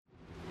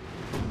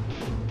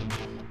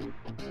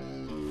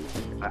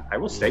I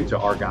will say to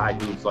our guy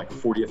who's like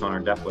 40th on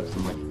our depth list,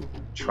 I'm like,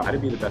 try to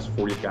be the best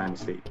 40th guy in the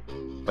state.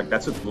 Like,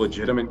 that's a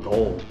legitimate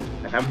goal,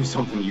 and that would be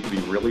something you could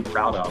be really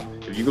proud of.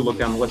 If you could look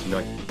down the list and be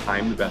like,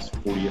 I'm the best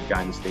 40th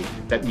guy in the state,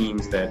 that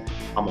means that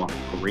I'm on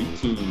a great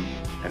team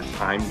and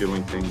I'm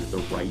doing things the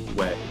right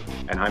way.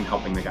 And I'm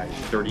helping the guy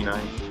who's 39,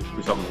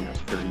 who's helping the guy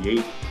who's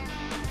 38.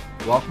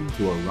 Welcome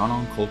to a Run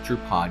On Culture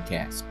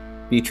podcast,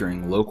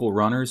 featuring local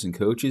runners and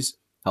coaches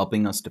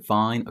helping us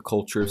define a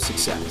culture of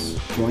success.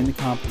 Join the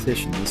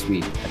competition this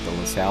week at the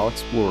LaSalle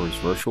Explorers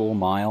Virtual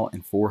Mile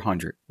and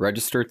 400.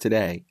 Register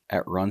today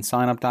at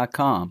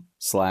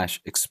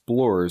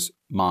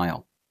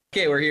runsignup.com/explorersmile.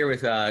 Okay, we're here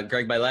with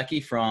Greg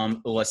Bielecki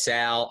from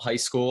LaSalle High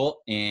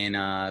School in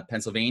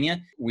Pennsylvania.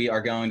 We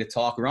are going to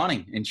talk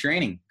running and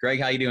training. Greg,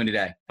 how you doing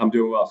today? I'm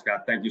doing well,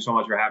 Scott. Thank you so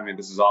much for having me.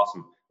 This is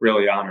awesome.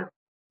 Really honored.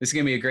 This is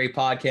going to be a great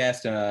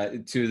podcast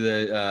to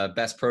the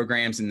best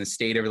programs in the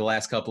state over the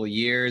last couple of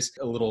years.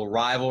 A little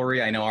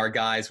rivalry. I know our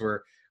guys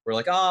were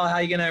like, "Oh, how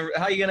you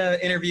gonna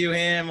interview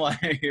him?" Like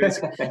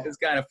it's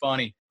kind of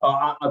funny.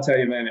 I'll tell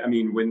you, man. I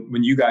mean,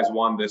 when you guys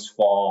won this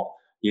fall,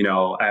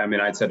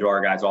 I'd said to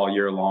our guys all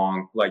year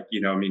long, like,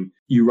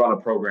 you run a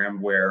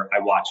program where I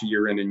watch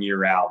year in and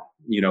year out.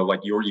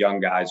 Like your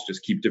young guys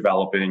just keep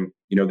developing.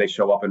 They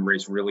show up and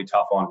race really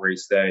tough on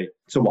race day.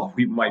 So while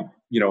we might,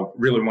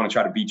 really want to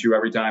try to beat you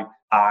every time,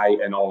 I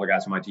and all the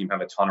guys on my team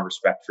have a ton of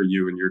respect for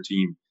you and your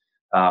team.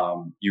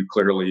 You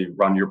clearly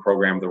run your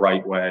program the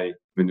right way. I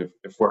mean,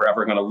 if we're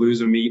ever going to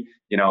lose a meet,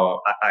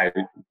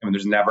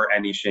 there's never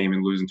any shame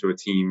in losing to a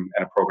team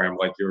and a program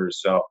like yours.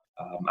 So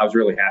I was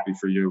really happy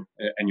for you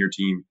and your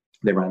team.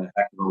 They ran a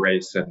heck of a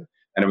race, and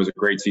it was a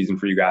great season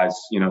for you guys.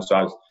 So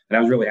I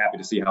was really happy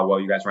to see how well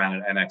you guys ran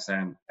at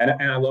NXN.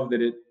 And I love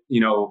that it,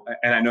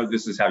 and I know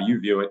this is how you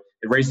view it.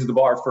 It raises the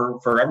bar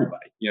for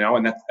everybody,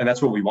 and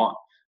that's what we want.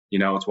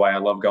 It's why I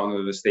love going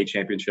to the state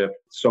championship.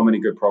 So many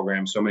good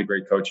programs, so many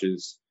great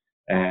coaches,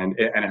 and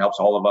it helps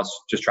all of us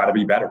just try to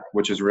be better,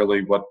 which is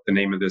really what the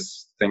name of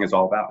this thing is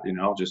all about.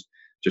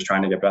 Just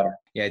trying to get better.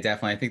 Yeah,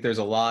 definitely. I think there's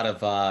a lot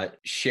of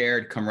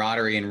shared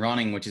camaraderie in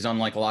running, which is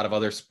unlike a lot of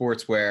other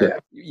sports where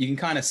you can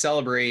kind of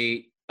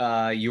celebrate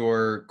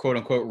your quote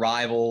unquote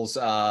rivals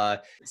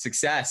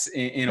success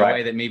in a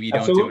way that maybe you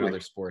don't do in other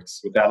sports.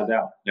 Without a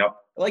doubt. Yep.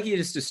 I'd like you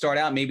just to start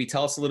out, maybe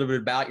tell us a little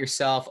bit about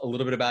yourself, a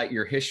little bit about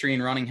your history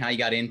in running, how you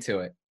got into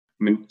it.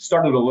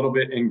 Started a little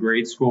bit in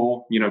grade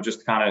school,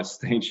 just kind of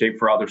stay in shape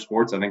for other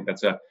sports. I think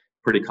that's a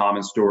pretty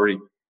common story.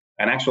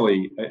 And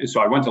actually, so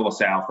I went to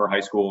LaSalle for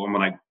high school. And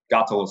when I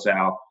got to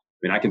LaSalle,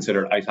 I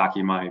considered ice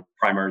hockey my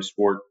primary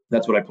sport.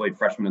 That's what I played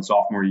freshman and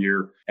sophomore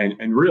year.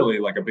 And really,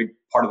 like, a big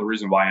part of the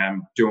reason why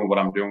I'm doing what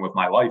I'm doing with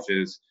my life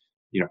is,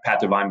 Pat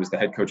Devine was the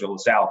head coach at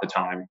LaSalle at the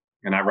time,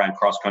 and I ran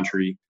cross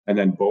country. And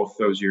then both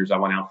those years I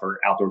went out for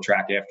outdoor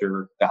track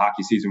after the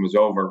hockey season was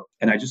over.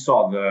 And I just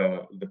saw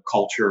the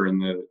culture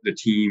and the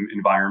team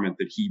environment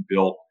that he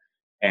built.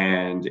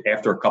 And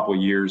after a couple of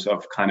years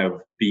of kind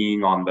of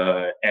being on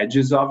the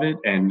edges of it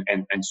and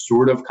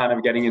sort of kind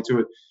of getting into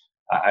it,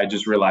 I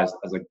just realized, I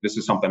was like, this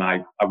is something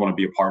I want to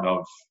be a part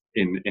of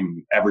in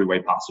every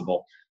way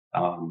possible.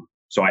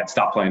 So I had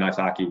stopped playing ice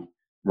hockey,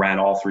 ran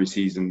all 3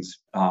 seasons,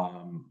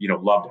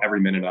 loved every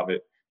minute of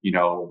it.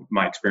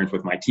 My experience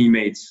with my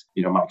teammates,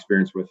 my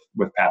experience with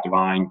Pat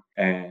Devine.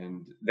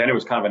 And then it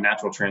was kind of a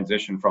natural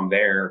transition from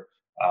there.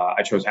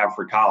 I chose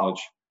Haverford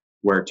College,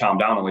 where Tom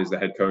Donnelly is the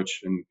head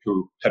coach and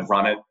who had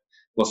run at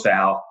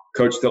LaSalle,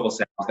 coached at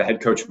LaSalle, was the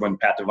head coach when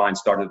Pat Devine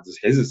started as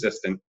his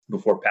assistant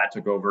before Pat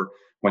took over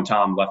when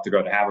Tom left to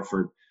go to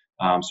Haverford.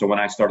 So when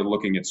I started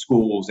looking at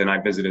schools and I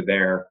visited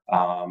there,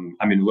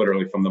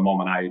 literally from the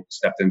moment I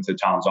stepped into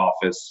Tom's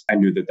office, I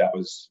knew that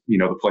was,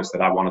 the place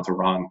that I wanted to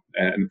run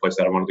and the place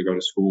that I wanted to go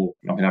to school.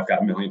 I've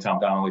got a million Tom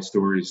Donnelly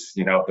stories,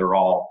 they're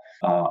all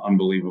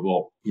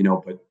unbelievable,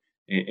 but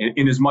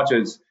in as much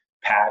as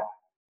Pat,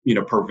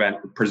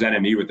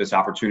 presented me with this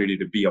opportunity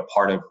to be a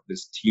part of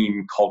this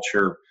team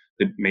culture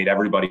that made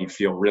everybody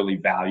feel really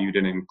valued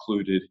and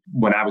included.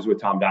 When I was with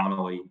Tom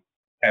Donnelly,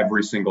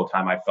 every single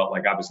time I felt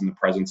like I was in the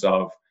presence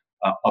of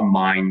a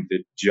mind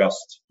that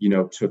just,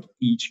 took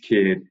each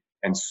kid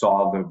and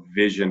saw the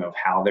vision of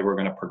how they were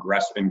going to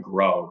progress and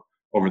grow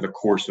over the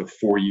course of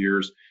 4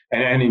 years.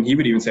 And he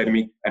would even say to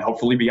me, and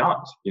hopefully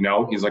beyond,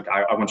 he's like,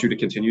 I want you to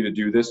continue to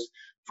do this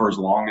for as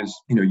long as,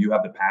 you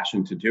have the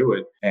passion to do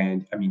it.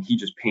 And he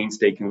just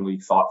painstakingly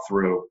thought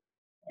through,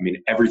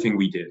 everything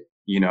we did,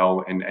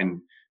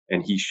 and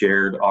he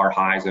shared our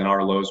highs and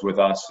our lows with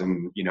us.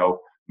 And,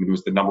 he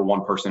was the number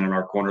one person in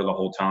our corner the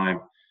whole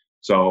time.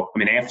 So,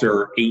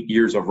 after 8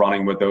 years of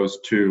running with those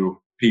 2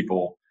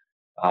 people,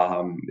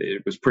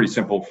 it was pretty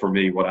simple for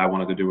me what I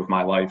wanted to do with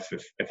my life.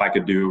 If I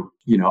could do,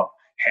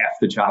 half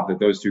the job that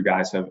those 2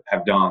 guys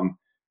have done,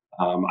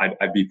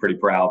 I'd be pretty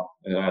proud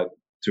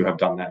to have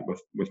done that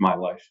with my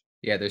life.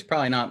 Yeah, there's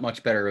probably not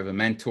much better of a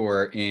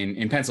mentor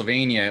in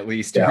Pennsylvania, at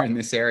least, or in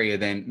this area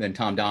than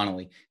Tom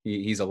Donnelly.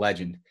 He's a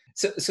legend.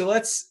 So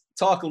let's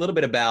talk a little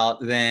bit about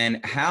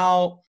then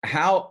how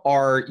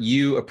are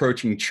you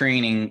approaching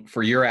training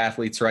for your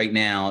athletes right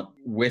now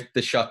with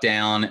the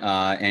shutdown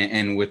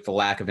and with the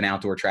lack of an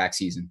outdoor track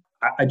season?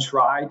 I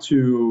try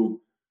to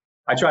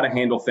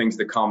handle things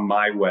that come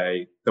my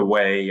way the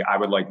way I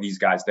would like these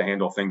guys to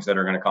handle things that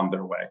are going to come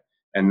their way,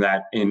 and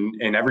that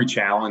in every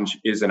challenge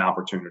is an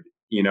opportunity.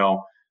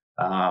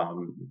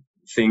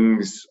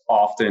 Things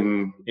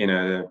often in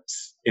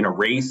a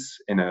race,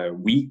 in a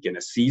week, in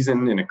a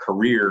season, in a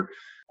career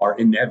are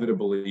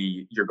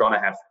inevitably, you're going to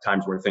have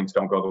times where things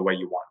don't go the way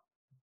you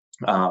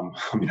want.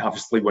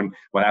 Obviously when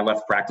I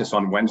left practice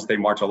on Wednesday,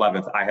 March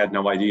 11th, I had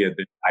no idea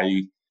that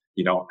I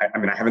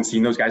haven't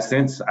seen those guys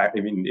since.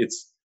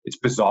 It's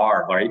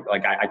bizarre, right?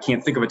 Like I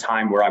can't think of a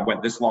time where I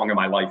went this long in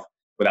my life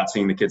without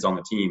seeing the kids on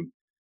the team.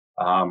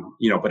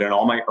 But in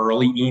all my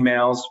early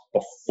emails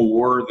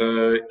before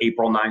the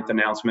April 9th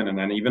announcement, and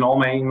then even all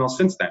my emails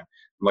since then,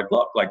 I'm like,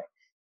 look, like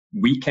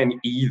we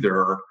can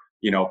either,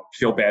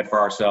 feel bad for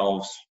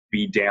ourselves,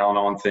 be down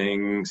on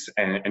things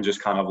and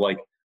just kind of like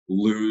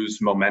lose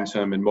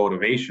momentum and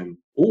motivation,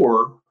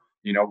 or,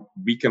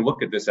 we can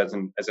look at this as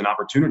an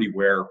opportunity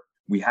where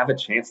we have a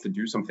chance to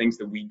do some things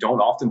that we don't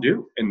often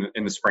do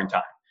in the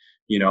springtime.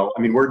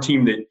 We're a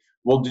team that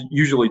will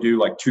usually do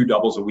like 2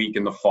 doubles a week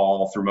in the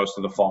fall through most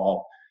of the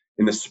fall.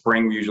 In the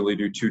spring, we usually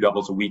do 2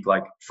 doubles a week,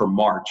 like for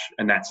March,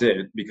 and that's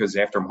it. Because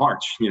after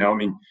March,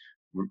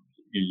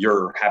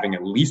 you're having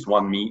at least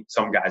 1 meet.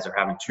 Some guys are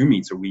having 2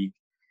 meets a week.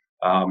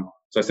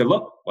 So I said,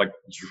 look, like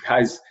you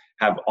guys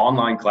have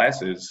online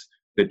classes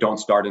that don't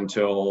start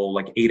until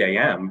like 8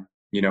 a.m.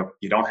 You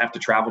don't have to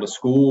travel to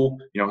school.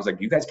 I was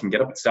like, you guys can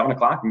get up at 7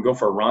 o'clock and go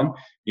for a run,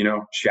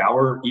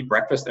 shower, eat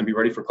breakfast, and be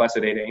ready for class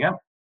at 8 a.m.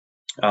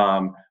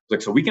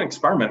 So we can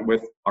experiment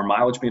with our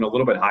mileage being a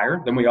little bit higher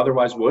than we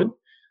otherwise would.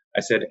 I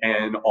said,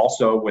 and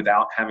also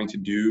without having to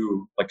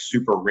do like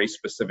super race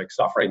specific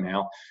stuff right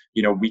now,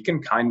 we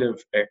can kind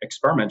of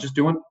experiment just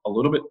doing a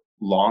little bit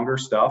longer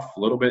stuff,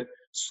 a little bit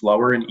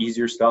slower and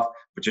easier stuff,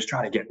 but just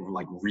try to get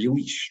like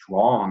really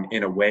strong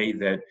in a way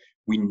that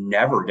we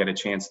never get a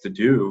chance to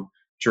do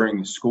during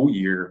the school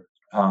year.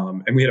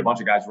 And we had a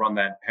bunch of guys run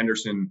that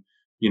Henderson,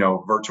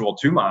 virtual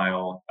 2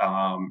 mile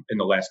in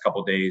the last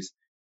couple of days.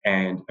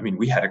 And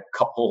we had a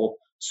couple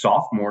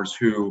sophomores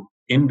who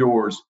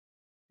indoors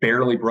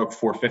barely broke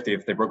 450,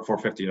 if they broke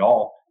 450 at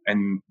all.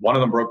 And one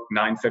of them broke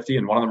 950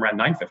 and one of them ran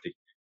 950.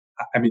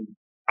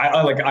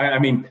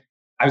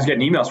 I was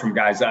getting emails from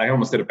guys. I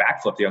almost did a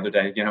backflip the other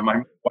day. My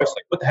wife's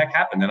like, what the heck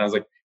happened? And I was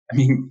like, I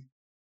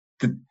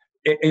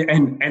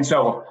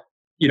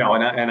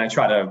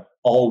try to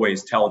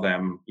always tell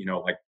them,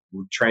 like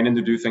we're training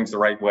to do things the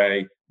right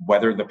way,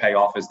 whether the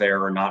payoff is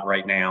there or not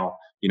right now.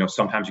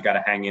 Sometimes you got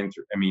to hang in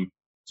through.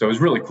 So it was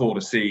really cool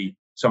to see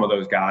some of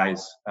those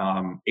guys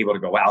able to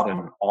go out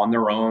and on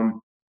their own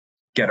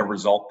get a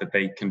result that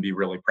they can be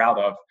really proud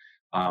of.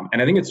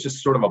 And I think it's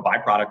just sort of a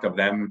byproduct of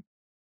them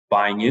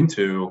buying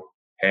into,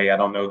 hey, I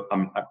don't know.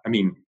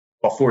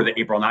 Before the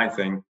April 9th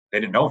thing, they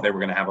didn't know if they were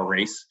going to have a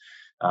race.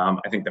 I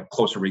think the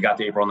closer we got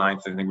to April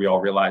 9th, I think we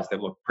all realized it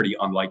looked pretty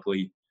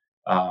unlikely.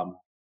 And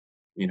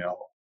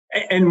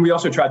we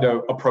also tried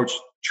to approach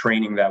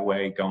training that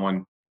way,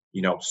 going,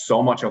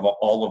 so much of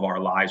all of our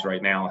lives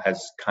right now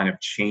has kind of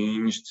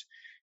changed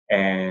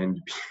and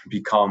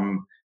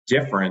become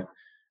different.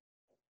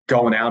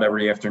 Going out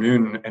every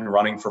afternoon and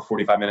running for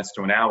 45 minutes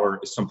to an hour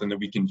is something that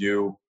we can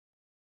do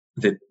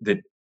that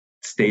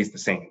stays the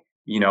same.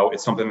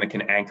 It's something that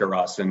can anchor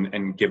us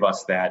and give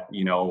us that,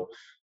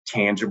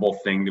 tangible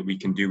thing that we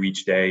can do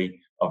each day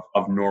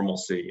of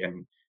normalcy.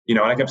 And,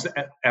 I kept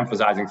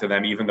emphasizing to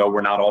them, even though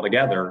we're not all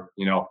together,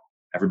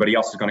 everybody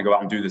else is going to go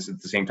out and do this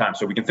at the same time.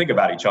 So we can think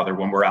about each other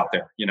when we're out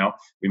there.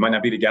 We might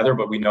not be together,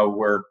 but we know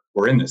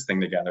we're in this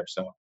thing together.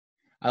 So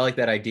I like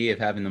that idea of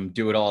having them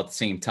do it all at the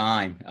same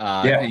time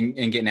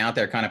and getting out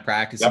there, kind of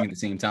practicing at the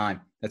same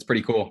time. That's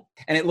pretty cool.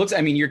 And it looks,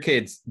 your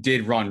kids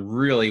did run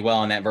really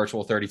well in that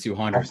virtual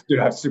 3,200. Dude,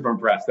 I was super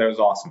impressed. That was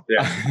awesome.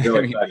 Yeah,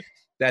 really excited.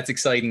 That's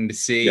exciting to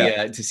see,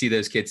 to see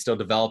those kids still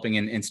developing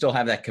and still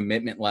have that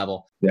commitment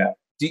level. Yeah.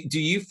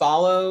 Do you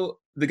follow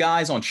the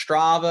guys on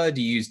Strava?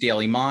 Do you use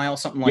Daily Mile,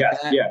 something like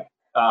that? Yeah.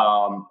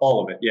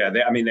 All of it. Yeah.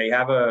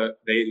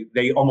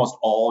 They almost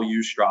all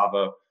use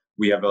Strava.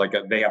 We have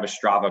they have a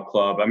Strava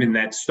club.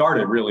 That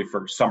started really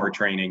for summer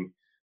training,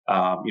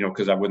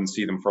 because I wouldn't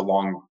see them for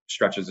long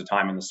stretches of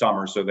time in the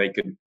summer. So they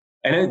could,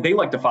 and they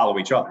like to follow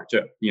each other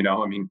too,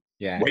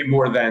 way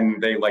more than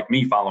they like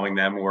me following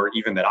them, or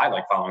even that I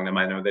like following them.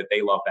 I know that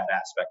they love that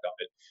aspect of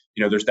it.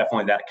 There's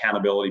definitely that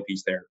accountability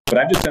piece there. But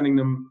I've just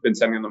been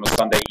sending them a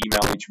Sunday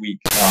email each week,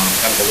 kind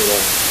of a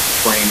little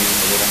training,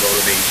 a little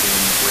motivation,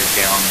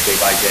 breakdown day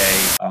by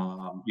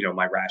day,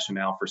 my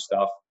rationale for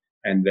stuff.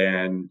 And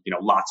then,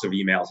 lots of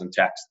emails and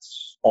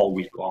texts all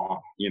week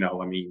long.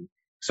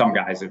 Some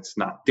guys it's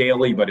not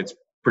daily, but it's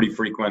pretty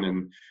frequent.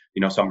 And,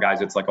 some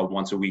guys it's like a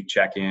once a week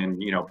check-in,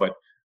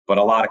 but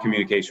a lot of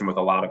communication with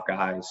a lot of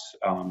guys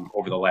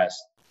over the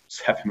last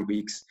 7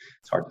 weeks.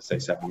 It's hard to say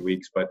 7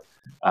 weeks, but,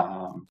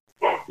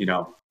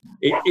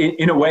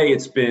 in a way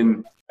it's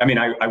been, I mean,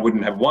 I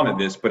wouldn't have wanted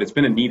this, but it's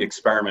been a neat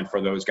experiment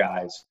for those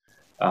guys.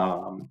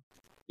 And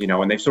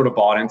they've sort of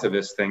bought into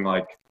this thing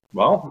like,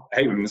 well,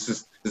 hey, this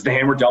is the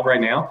hand we're dealt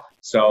right now.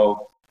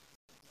 So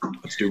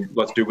let's do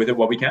with it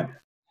what we can.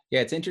 Yeah,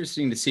 it's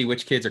interesting to see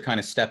which kids are kind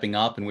of stepping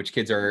up and which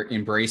kids are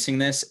embracing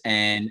this.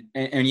 And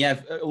you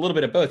have a little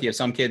bit of both. You have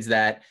some kids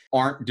that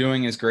aren't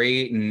doing as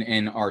great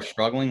and are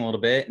struggling a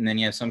little bit. And then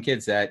you have some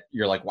kids that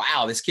you're like,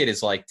 wow, this kid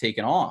is like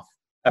taking off.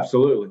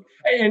 Absolutely.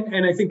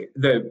 And I think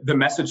the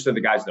message to the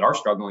guys that are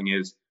struggling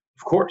is,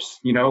 of course,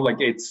 like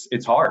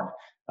it's hard.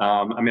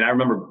 I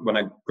remember when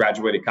I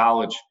graduated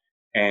college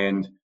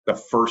and the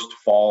first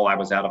fall I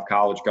was out of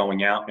college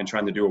going out and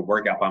trying to do a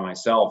workout by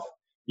myself,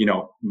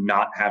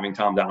 not having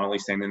Tom Donnelly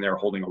standing there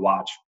holding a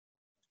watch,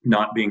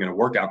 not being in a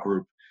workout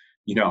group,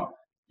 you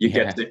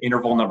get to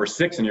interval number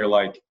 6 and you're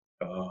like,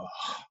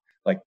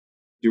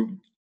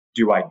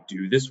 do I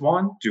do this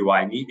one? Do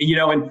I need,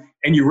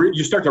 and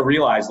you start to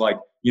realize like,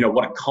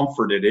 what a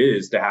comfort it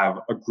is to have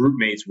a group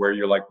mates where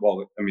you're like,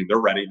 well, I mean, they're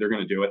ready, they're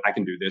going to do it. I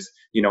can do this,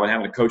 and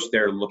having a coach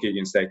there look at you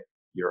and say,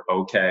 you're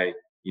okay.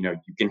 You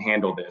can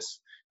handle this.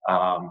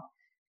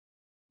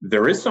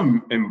 There is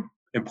some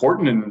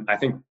important and I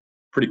think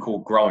pretty cool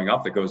growing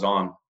up that goes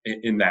on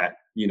in that,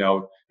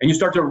 and you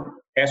start to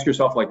ask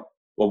yourself like,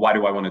 well, why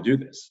do I want to do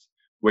this?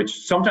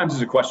 Which sometimes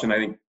is a question I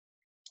think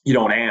you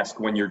don't ask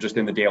when you're just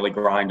in the daily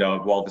grind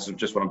of, well, this is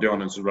just what I'm doing.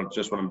 This is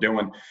just what I'm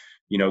doing.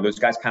 Those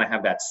guys kind of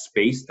have that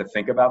space to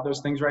think about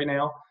those things right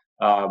now.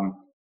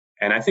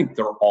 And I think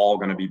they're all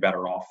going to be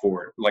better off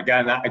for it. Like,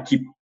 I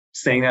keep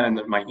saying that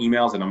in my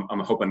emails, and I'm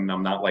hoping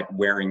I'm not like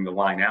wearing the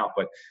line out,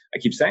 but I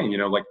keep saying,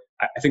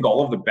 I think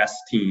all of the best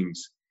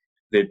teams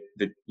that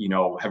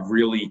have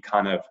really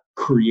kind of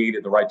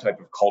created the right type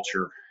of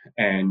culture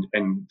and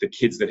the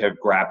kids that have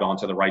grabbed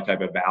onto the right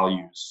type of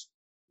values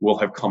will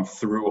have come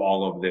through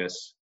all of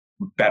this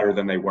better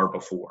than they were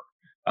before.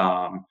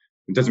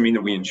 It doesn't mean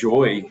that we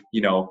enjoy,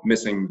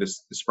 missing the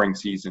spring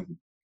season.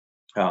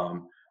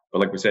 But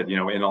like we said, in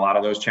a lot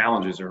of those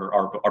challenges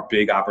are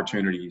big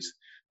opportunities.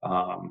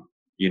 And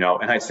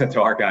I said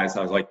to our guys,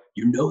 I was like,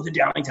 the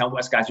Downingtown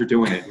West guys are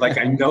doing it. Like,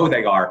 I know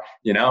they are,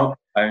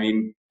 I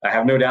mean, I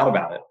have no doubt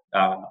about it.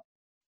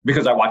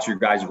 Because I watch your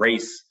guys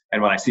race,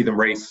 and when I see them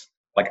race,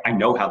 like, I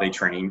know how they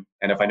train.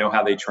 And if I know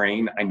how they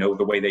train, I know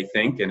the way they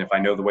think. And if I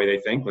know the way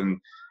they think,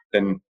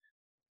 then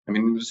I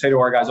mean, say to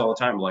our guys all the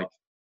time, like,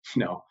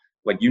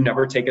 like, you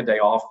never take a day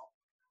off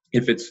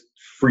if it's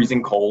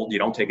freezing cold. You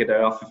don't take a day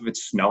off if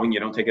it's snowing. You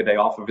don't take a day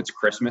off if it's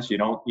Christmas. You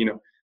don't,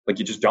 like,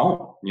 you just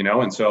don't,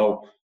 And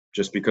so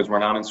just because we're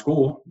not in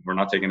school, we're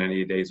not taking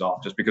any days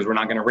off. Just because we're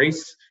not going to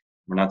race,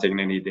 we're not taking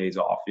any days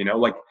off.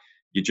 Like,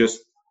 you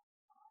just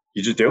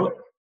do it.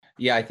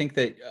 Yeah, I think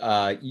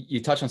that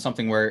you touch on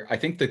something where I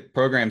think the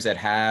programs that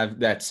have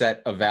that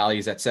set of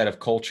values, that set of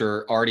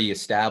culture already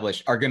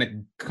established are going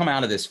to come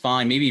out of this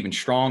fine, maybe even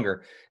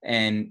stronger.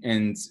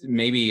 And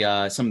maybe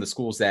some of the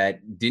schools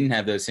that didn't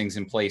have those things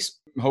in place,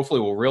 hopefully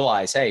will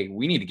realize, hey,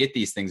 we need to get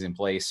these things in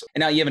place.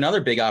 And now you have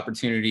another big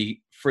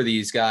opportunity for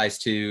these guys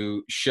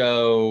to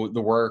show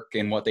the work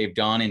and what they've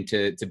done and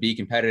to be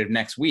competitive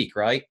next week,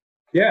 right?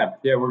 Yeah.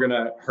 We're going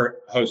to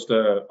host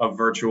a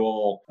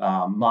virtual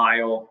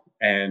mile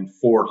and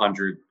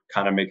 400,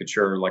 kind of making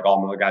sure like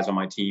all the guys on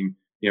my team,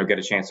 get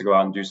a chance to go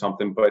out and do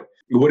something. But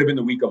it would have been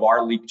the week of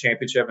our league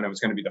championship, and it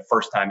was going to be the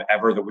first time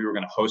ever that we were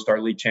going to host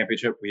our league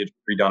championship. We had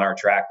redone our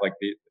track like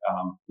the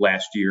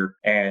last year,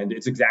 and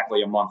it's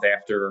exactly a month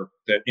after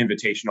the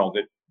invitational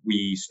that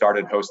we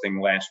started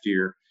hosting last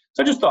year.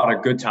 So I just thought a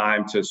good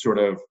time to sort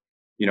of,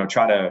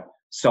 try to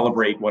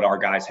celebrate what our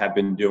guys have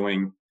been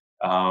doing,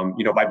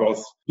 by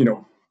both,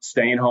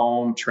 staying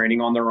home,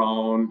 training on their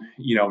own,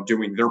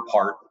 doing their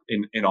part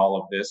in all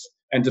of this,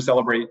 and to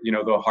celebrate,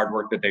 the hard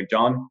work that they've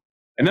done.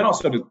 And then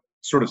also to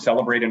sort of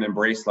celebrate and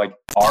embrace like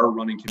our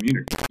running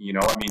community.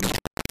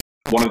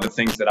 One of the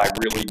things that I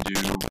really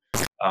do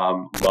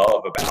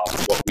love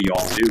about what we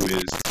all do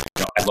is,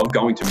 I love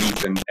going to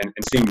meets and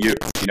seeing you,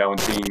 and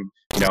seeing,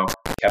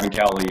 Kevin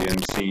Kelly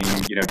and seeing,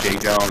 Jay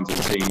Jones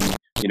and seeing,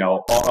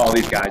 all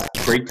these guys,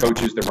 great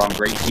coaches that run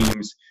great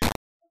teams.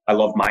 I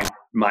love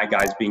my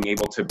guys being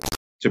able to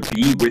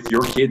be with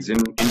your kids in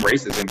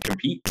races and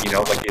compete,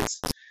 like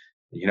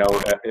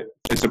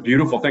it's a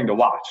beautiful thing to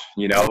watch,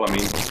 I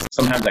mean,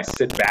 sometimes I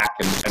sit back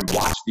and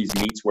watch these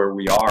meets where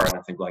we are, and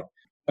I think like,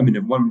 I mean,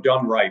 when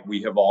done right,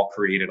 we have all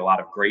created a lot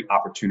of great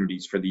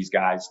opportunities for these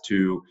guys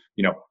to,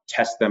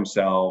 test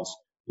themselves,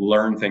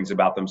 learn things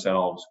about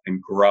themselves,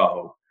 and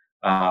grow.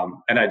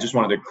 And I just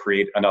wanted to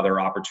create another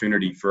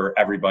opportunity for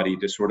everybody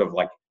to sort of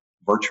like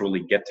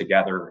virtually get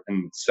together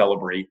and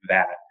celebrate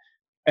that.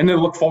 And then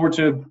look forward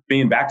to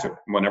being back to it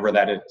whenever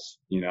that is,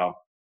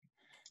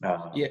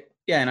 Yeah.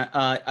 And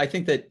I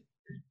think that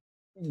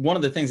one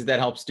of the things that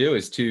helps do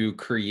is to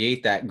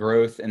create that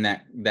growth and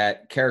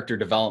that character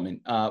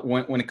development.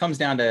 When it comes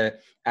down to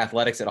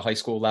athletics at a high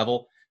school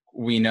level,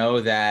 we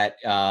know that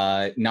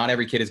not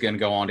every kid is going to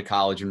go on to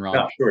college and run.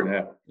 No, sure,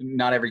 yeah.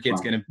 Not every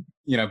kid's going to,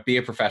 be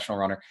a professional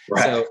runner.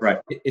 Right, so right.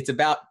 It's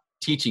about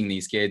teaching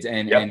these kids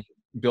and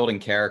building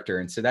character.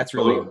 And so that's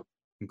Absolutely. really,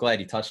 I'm glad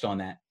you touched on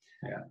that.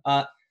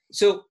 Yeah.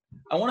 So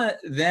I want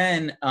to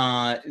then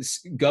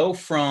go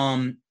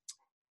from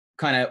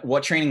kind of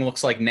what training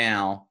looks like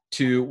now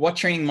to what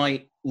training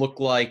might look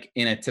like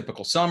in a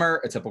typical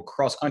summer, a typical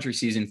cross country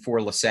season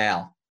for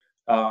LaSalle.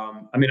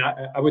 I mean,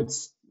 I would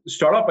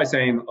start off by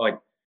saying, like,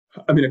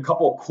 I mean, a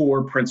couple of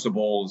core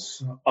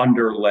principles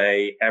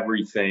underlay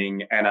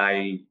everything.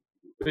 And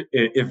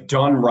if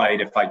done right,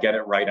 if I get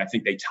it right, I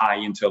think they tie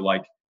into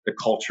like the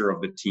culture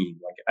of the team.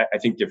 Like, I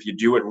think if you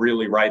do it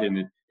really right,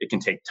 and it can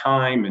take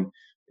time, and,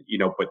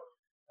 but,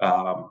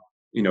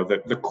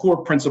 the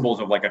core principles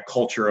of like a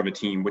culture of a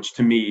team, which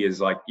to me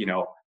is like,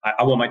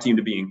 I want my team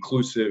to be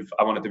inclusive.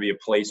 I want it to be a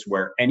place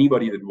where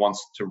anybody that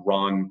wants to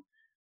run,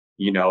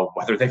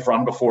 whether they've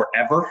run before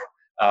ever,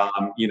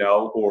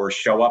 or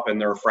show up and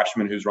they're a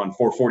freshman who's run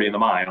 4:40 in the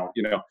mile,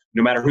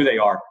 no matter who they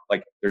are,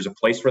 like there's a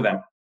place for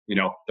them,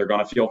 they're going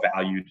to feel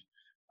valued.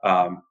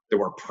 That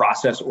we're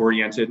process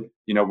oriented,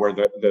 where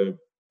the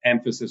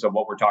emphasis of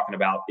what we're talking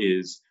about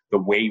is the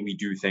way we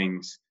do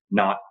things,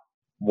 not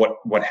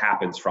what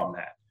happens from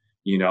that.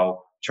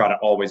 Try to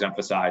always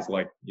emphasize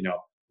like,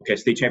 okay,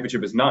 state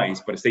championship is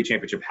nice, but a state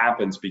championship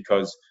happens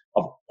because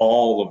of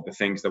all of the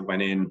things that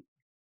went in,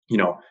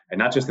 and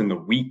not just in the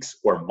weeks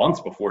or months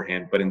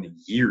beforehand, but in the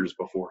years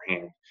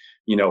beforehand,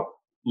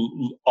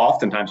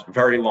 oftentimes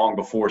very long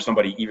before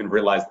somebody even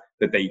realized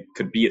that they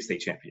could be a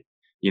state champion.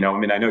 I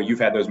mean, I know you've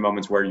had those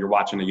moments where you're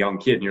watching a young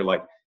kid and you're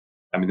like,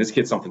 I mean, this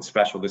kid's something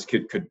special. This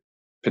kid could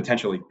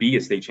potentially be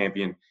a state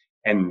champion.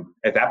 And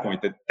at that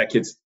point, that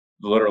kid's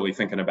literally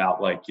thinking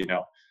about like,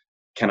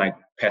 can I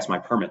pass my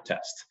permit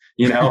test?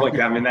 Like,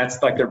 I mean,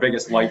 that's like their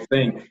biggest life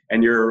thing.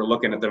 And you're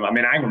looking at them. I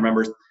mean, I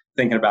remember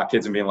thinking about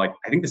kids and being like,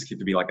 I think this kid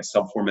could be like a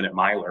sub 4-minute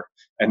miler.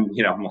 And,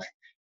 I'm like,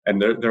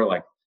 and they're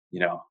like,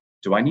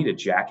 do I need a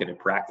jacket at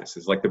practice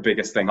is like the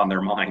biggest thing on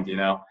their mind,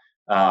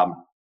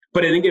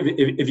 but I think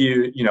if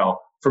you,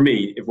 for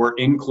me, if we're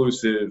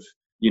inclusive,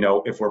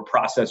 if we're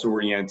process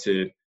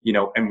oriented,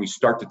 and we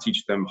start to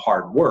teach them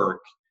hard work,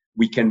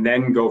 we can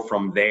then go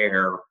from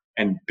there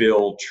and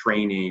build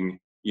training,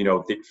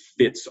 that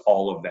fits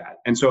all of that.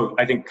 And so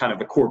I think kind of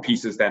the core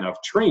pieces then of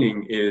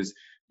training is,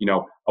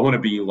 I want to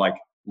be like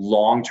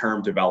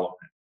long-term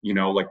development,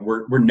 like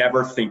we're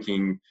never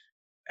thinking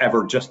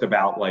ever just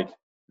about like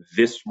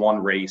this one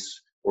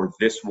race or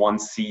this one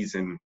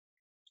season.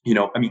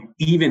 I mean,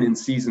 even in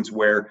seasons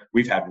where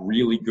we've had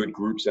really good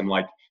groups and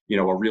like,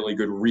 a really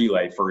good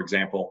relay, for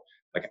example,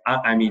 like,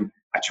 I mean,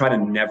 I try to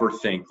never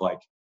think like,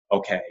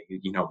 okay,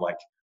 like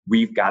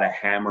we've got to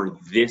hammer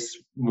this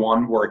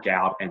one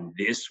workout and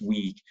this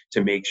week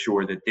to make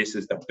sure that this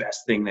is the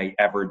best thing they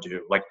ever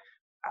do. Like,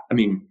 I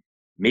mean,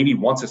 maybe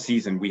once a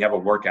season we have a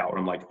workout where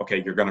I'm like,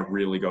 okay, you're going to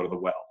really go to the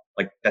well.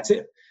 Like, that's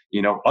it.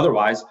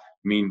 Otherwise, I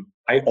mean,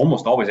 I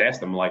almost always ask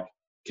them like,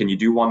 can you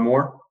do one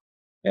more?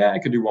 Yeah, I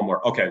could do one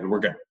more. Okay, we're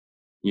good.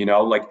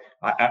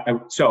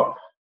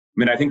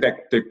 I think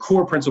that the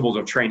core principles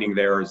of training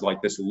there is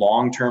like this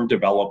long-term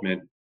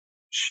development,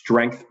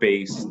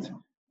 strength-based,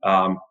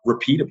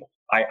 repeatable.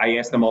 I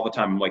ask them all the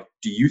time, I'm like,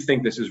 do you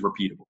think this is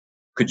repeatable?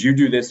 Could you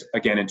do this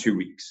again in 2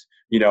 weeks?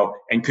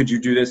 And could you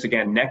do this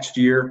again next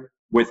year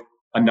with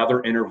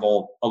another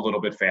interval a little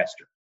bit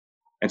faster?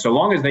 And so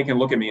long as they can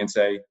look at me and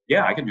say,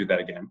 yeah, I can do that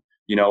again,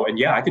 and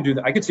yeah, I could do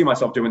that. I could see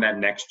myself doing that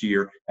next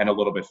year and a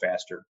little bit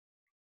faster.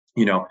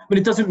 But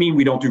it doesn't mean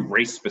we don't do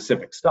race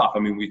specific stuff. I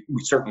mean, we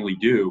certainly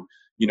do,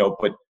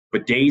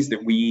 but days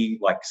that we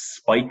like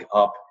spike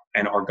up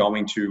and are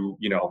going to,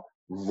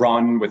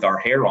 run with our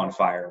hair on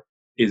fire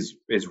is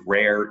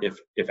rare,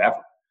 if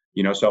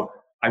ever, so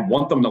I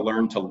want them to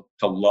learn to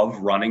love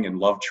running and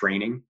love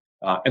training,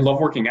 and love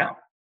working out,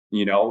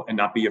 and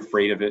not be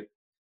afraid of it.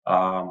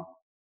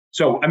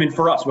 So, I mean,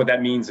 for us, what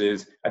that means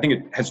is I think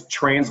it has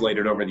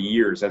translated over the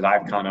years as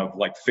I've kind of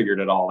like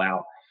figured it all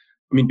out.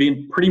 I mean,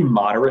 being pretty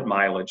moderate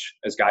mileage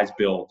as guys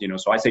build,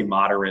 so I say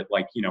moderate,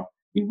 like,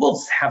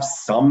 we'll have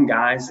some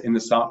guys in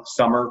the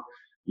summer,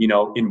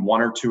 in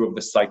one or two of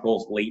the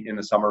cycles late in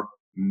the summer,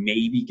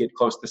 maybe get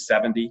close to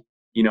 70,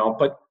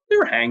 but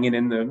they're hanging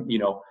in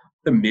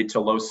the mid to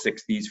low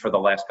 60s for the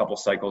last couple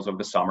cycles of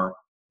the summer.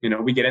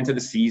 We get into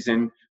the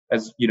season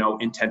as,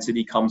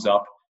 intensity comes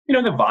up,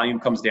 the volume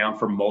comes down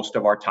for most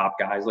of our top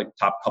guys, like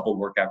top couple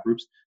workout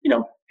groups,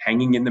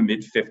 hanging in the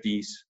mid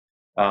 50s.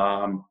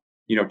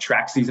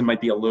 Track season might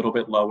be a little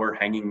bit lower,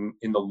 hanging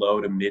in the low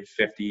to mid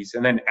 50s.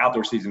 And then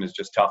outdoor season is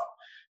just tough.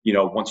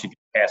 Once you get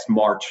past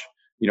March,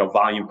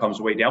 volume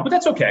comes way down, but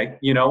that's okay.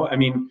 I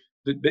mean,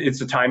 it's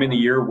a time in the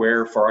year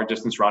where for our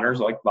distance runners,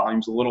 like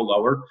volume's a little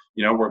lower,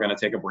 we're going to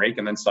take a break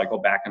and then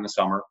cycle back in the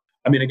summer.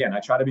 I mean, again, I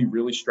try to be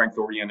really strength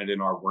oriented in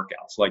our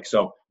workouts. Like,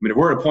 so, I mean, if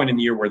we're at a point in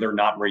the year where they're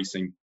not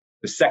racing,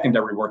 the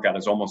secondary workout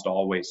is almost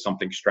always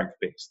something strength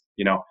based,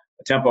 a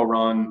tempo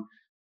run,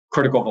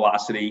 critical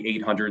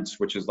velocity, 800s,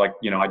 which is like,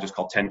 I just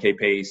call 10K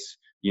pace,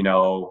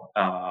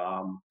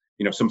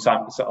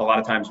 sometimes, a lot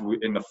of times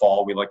in the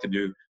fall, we like to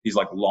do these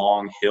like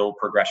long hill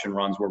progression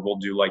runs where we'll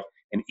do like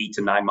an 8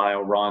 to 9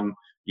 mile run,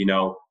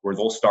 where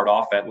they'll start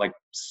off at like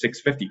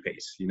 650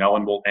 pace,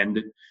 and we'll end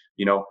it,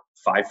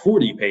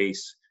 5:40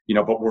 pace,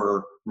 but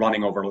we're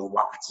running over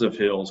lots of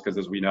hills because,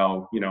 as we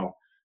know,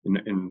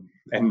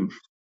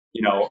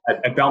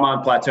 at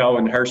Belmont Plateau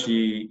and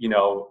Hershey,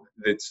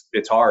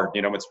 it's hard.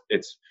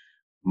 It's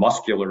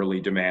muscularly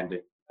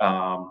demanding.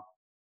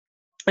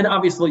 And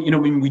obviously,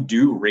 we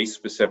do race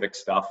specific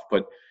stuff,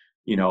 but,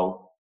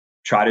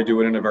 try to do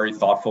it in a very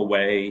thoughtful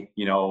way.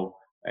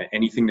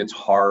 Anything that's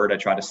hard, I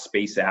try to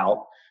space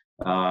out.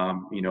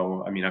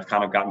 I've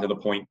kind of gotten to the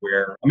point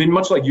where,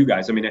 much like you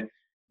guys,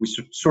 we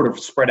sort of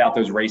spread out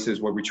those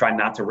races where we try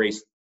not to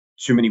race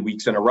too many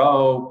weeks in a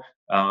row.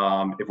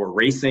 If we're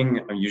racing,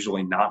 I'm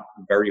usually not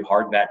very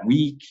hard that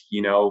week,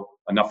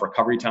 enough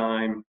recovery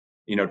time,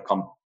 to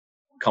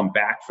come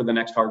back for the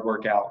next hard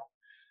workout.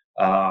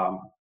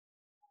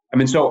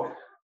 So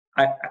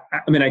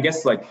I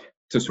guess, like,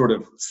 to sort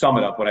of sum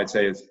it up, what I'd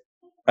say is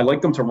I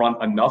like them to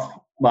run enough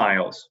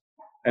miles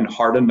and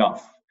hard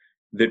enough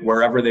that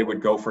wherever they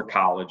would go for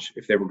college,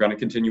 if they were going to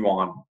continue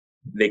on,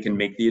 they can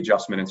make the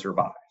adjustment and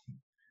survive.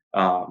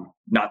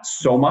 Not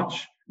so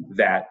much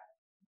that,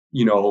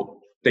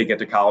 they get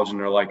to college and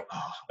they're like,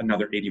 oh,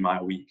 another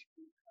 80-mile week,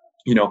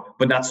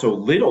 but not so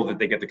little that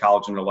they get to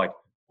college and they're like,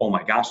 oh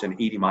my gosh, an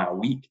 80-mile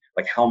week.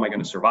 Like, how am I going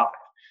to survive?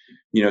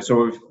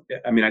 So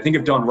I think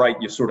if done right,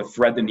 you sort of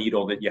thread the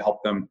needle that you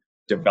help them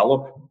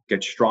develop,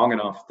 get strong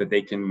enough that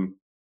they can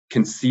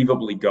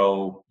conceivably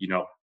go,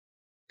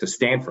 to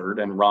Stanford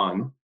and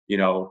run,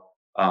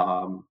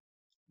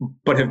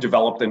 but have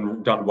developed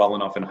and done well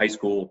enough in high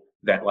school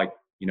that, like,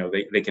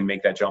 they can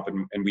make that jump,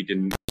 and we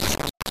didn't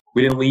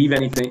leave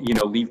anything,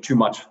 leave too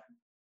much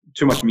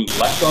meat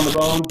left on the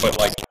bone, but,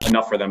 like,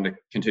 enough for them to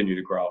continue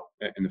to grow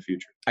in the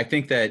future. I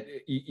think that,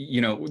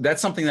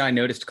 that's something that I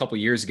noticed a couple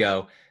of years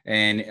ago.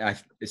 And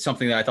it's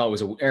something that I thought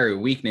was an area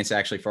of weakness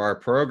actually for our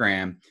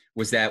program,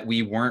 was that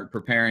we weren't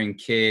preparing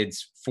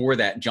kids for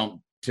that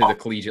jump to the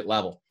collegiate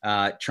level,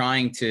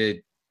 trying to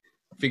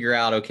figure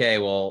out, okay,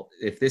 well,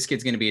 if this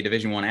kid's going to be a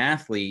Division I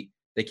athlete,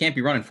 they can't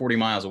be running 40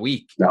 miles a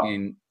week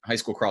in high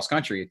school cross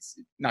country. It's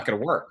not going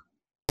to work.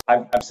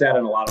 I've sat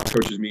in a lot of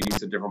coaches'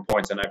 meetings at different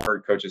points, and I've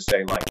heard coaches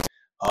say, like,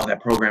 oh,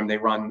 that program, they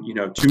run,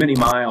 too many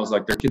miles,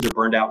 like their kids are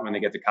burned out when they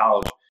get to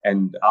college.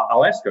 And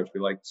I'll ask coach, be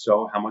like,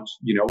 so how much,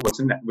 what's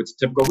in that? What's a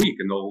typical week?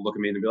 And they'll look at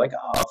me and they'll be like,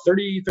 oh,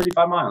 30,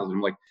 35 miles. And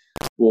I'm like,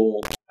 well,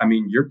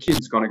 your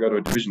kid's going to go to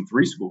a Division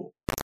III school,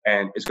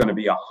 and it's going to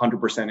be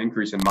 100%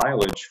 increase in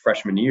mileage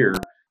freshman year.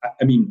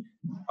 A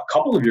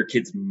couple of your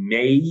kids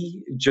may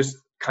just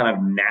kind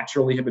of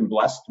naturally have been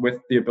blessed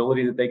with the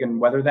ability that they can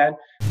weather that,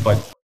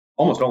 but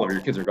almost all of your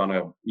kids are going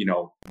to,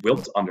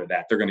 wilt under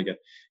that. They're going to get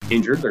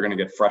injured. They're going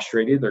to get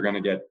frustrated. They're going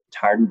to get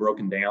tired and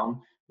broken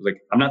down.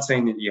 Like, I'm not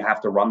saying that you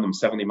have to run them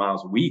 70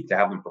 miles a week to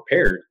have them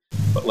prepared,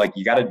 but, like,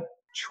 you got to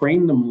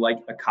train them like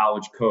a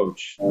college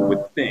coach with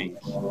things,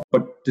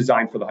 but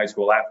designed for the high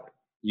school athlete.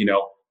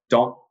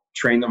 Don't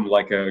train them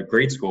like a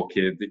grade school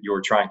kid that you're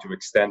trying to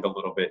extend a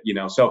little bit,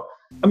 So,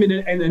 and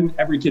then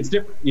every kid's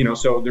different,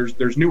 so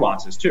there's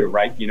nuances too,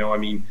 right?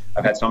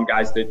 I've had some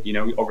guys that,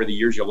 over the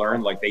years you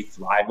learn, like, they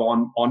thrive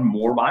on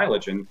more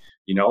mileage, and,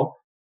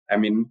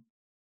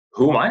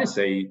 who am I to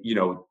say,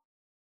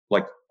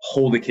 like,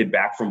 hold a kid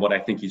back from what I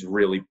think he's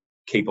really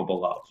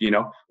capable of,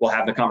 we'll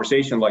have the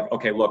conversation, like,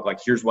 okay, look, like,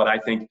 here's what I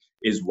think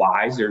is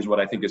wise. Here's what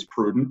I think is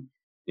prudent,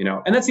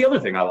 and that's the other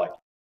thing I like.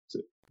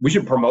 We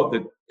should promote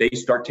that they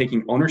start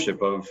taking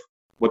ownership of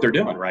what they're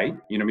doing, right?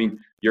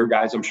 Your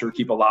guys, I'm sure,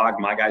 keep a log.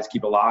 My guys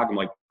keep a log. I'm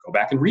like, go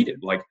back and read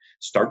it. Like,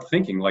 start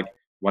thinking, like,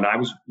 when I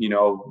was,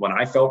 when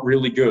I felt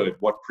really good,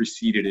 what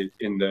preceded it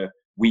in the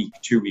week,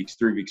 2 weeks,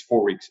 3 weeks,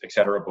 4 weeks, et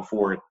cetera,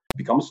 before it.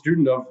 Become a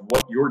student of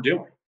what you're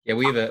doing. Yeah,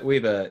 we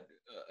have a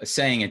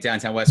saying at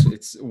Downtown West.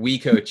 It's, we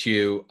coach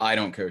you, I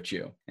don't coach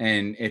you.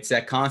 And it's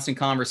that constant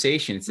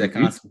conversation. It's that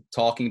constant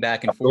talking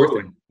back and forth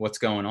and what's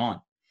going on.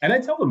 And I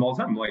tell them all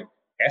the time, like,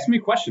 ask me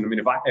a question.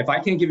 If I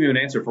can't give you an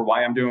answer for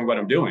why I'm doing what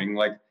I'm doing,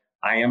 like,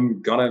 I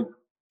am gonna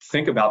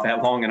think about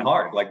that long and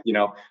hard. Like,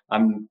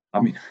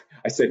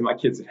 I say to my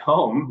kids at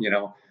home,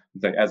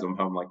 as I'm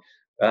home, like,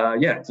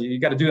 yeah, you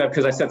got to do that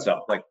because I said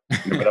so. Like,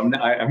 but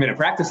in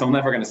practice, I'm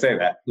never going to say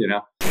that.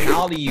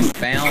 How do you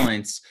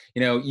balance?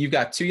 You've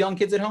got 2 young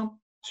kids at home.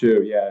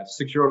 2, yeah,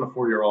 6-year-old and a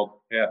 4-year-old.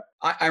 Yeah.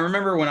 I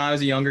remember when I was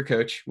a younger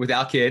coach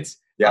without kids.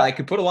 Yeah. I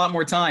could put a lot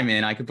more time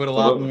in. I could put a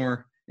lot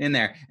more in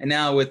there. And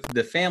now with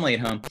the family at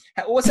home,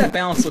 what's that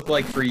balance look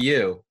like for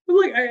you?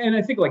 And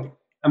I think,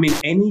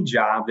 any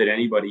job that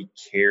anybody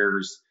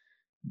cares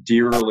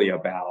dearly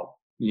about,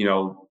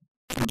 you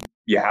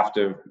have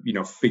to,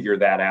 figure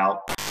that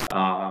out.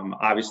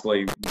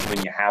 Obviously,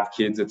 when you have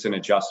kids, it's an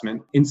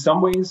adjustment. In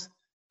some ways,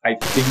 I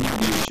think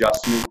the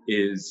adjustment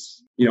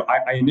is,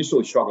 I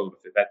initially struggled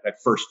with it that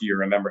first year,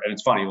 remember. And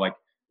it's funny, like,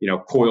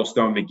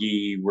 Coilstone,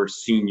 McGee were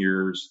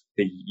seniors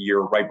the year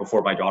right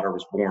before my daughter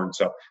was born.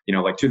 So,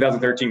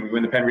 2013, we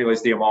win the Penn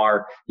Relays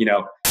DMR,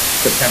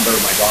 September,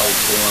 my daughter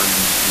was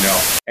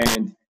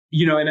born,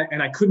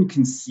 and I couldn't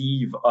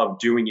conceive of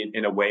doing it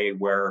in a way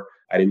where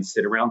I didn't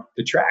sit around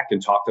the track and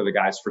talk to the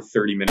guys for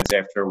 30 minutes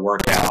after a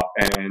workout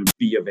and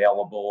be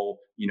available,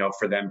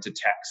 for them to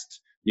text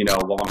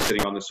while I'm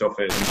sitting on the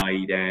sofa at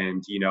night,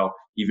 and,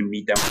 even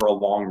meet them for a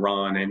long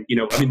run. And,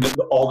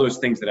 all those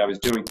things that I was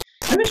doing.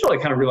 And eventually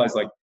I kind of realized,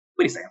 like,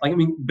 wait a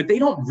second, but they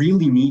don't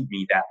really need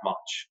me that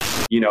much.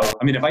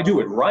 If I do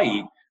it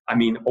right,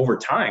 over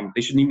time,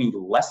 they should need me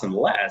less and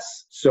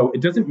less. So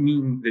it doesn't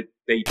mean that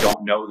they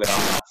don't know that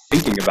I'm not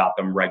thinking about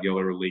them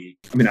regularly.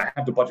 I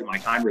have to budget my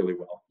time really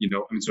well,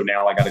 so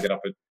now I got to get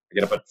up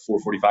at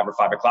 4:45 or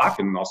 5 o'clock,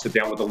 and I'll sit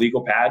down with a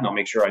legal pad, and I'll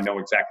make sure I know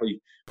exactly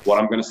what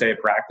I'm going to say at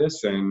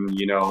practice. And,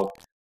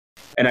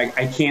 and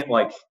I can't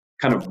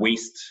kind of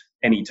waste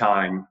any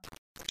time,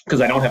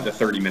 because I don't have the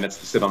 30 minutes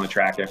to sit on the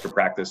track after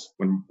practice.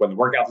 When the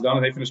workout's done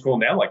and they finish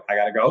cooling down, I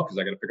got to go, because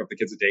I got to pick up the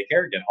kids at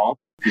daycare, get home,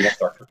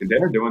 start cooking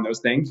dinner, doing those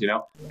things,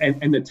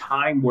 and the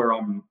time where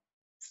I'm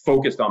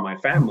focused on my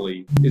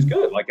family is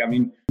good.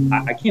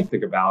 I can't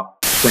think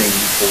about training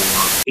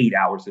for 8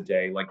 hours a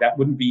day. That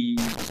wouldn't be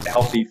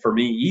healthy for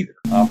me either.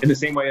 In the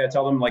same way I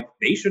tell them,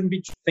 they shouldn't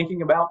be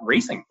thinking about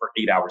racing for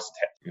 8 hours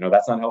a day.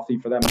 That's not healthy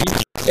for them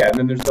either. Yeah, and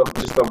then there's just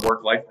the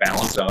work-life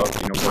balance of,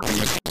 working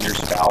with your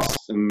spouse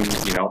and,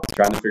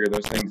 trying to figure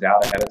those things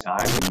out ahead of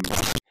time.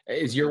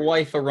 Is your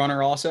wife a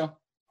runner also?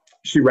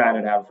 She ran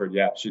at Haverford.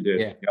 Yeah, she did.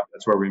 Yeah. Yep,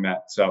 that's where we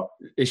met. So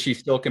is she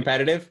still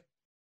competitive?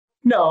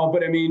 No,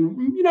 but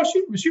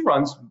she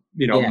runs,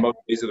 most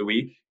days of the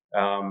week.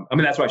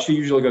 That's why she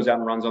usually goes out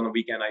and runs on the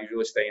weekend. I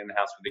usually stay in the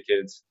house with the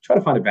kids. Try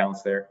to find a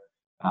balance there.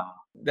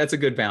 That's a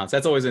good balance.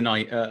 That's always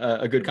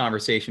a good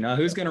conversation.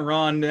 Who's going to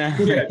run? Yeah,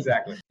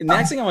 exactly. The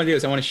next thing I want to do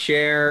is I want to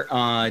share,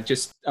 I'm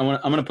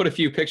going to put a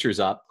few pictures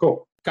up.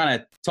 Cool.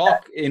 Kind of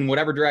talk in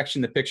whatever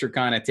direction the picture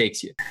kind of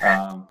takes you.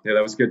 Yeah,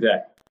 that was a good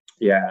day.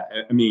 Yeah.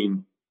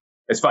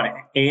 It's funny.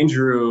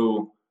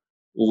 Andrew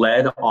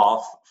led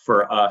off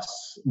for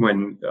us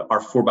when our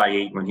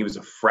 4x8, when he was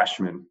a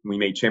freshman. We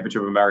made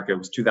Championship of America. It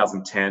was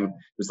 2010. It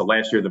was the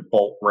last year that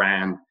Bolt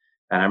ran.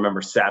 And I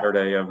remember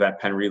Saturday of that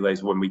Penn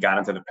Relays, when we got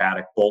into the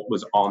paddock, Bolt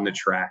was on the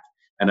track.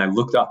 And I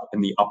looked up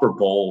in the upper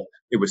bowl.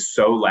 It was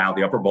so loud.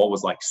 The upper bowl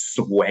was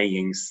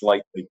swaying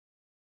slightly.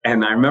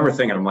 And I remember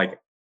thinking, I'm like,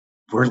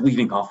 we're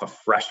leading off a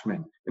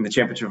freshman in the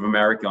Championship of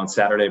America on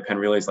Saturday at Penn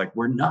Relays.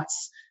 We're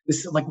nuts.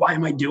 This is why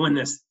am I doing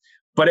this?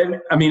 But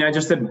I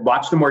just had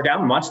watched him work out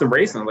and watched him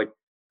race. And I'm like,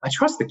 I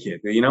trust the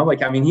kid,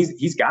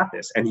 he's got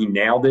this, and he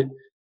nailed it.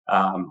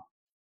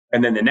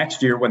 And then the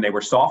next year when they were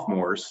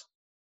sophomores,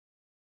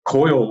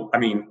 Coyle,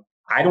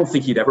 I don't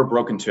think he'd ever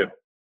broken 2.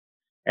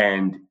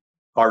 And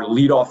our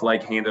leadoff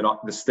leg handed off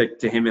the stick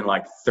to him in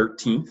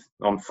 13th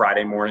on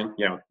Friday morning,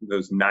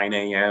 those 9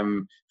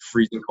 a.m.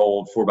 freezing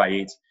cold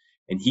 4x8s.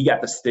 And he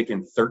got the stick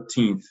in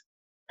 13th,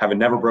 having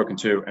never broken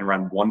 2, and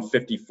ran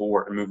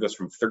 154 and moved us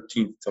from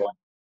 13th to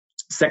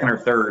second or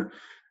third.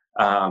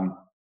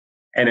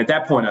 And at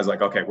that point I was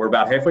like, okay, we're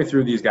about halfway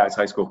through these guys'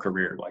 high school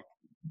career.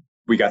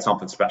 We got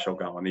something special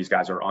going. These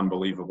guys are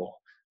unbelievable.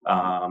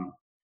 And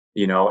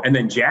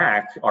then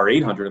Jack, our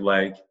 800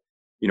 leg,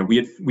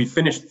 we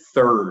finished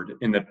third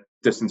in the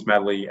distance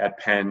medley at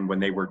Penn when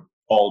they were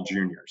all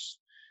juniors.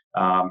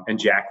 And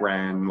Jack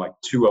ran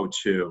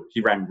 2:02.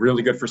 He ran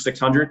really good for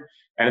 600.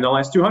 And in the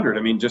last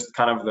 200, just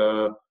kind of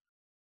the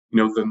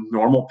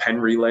normal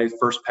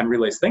first Penn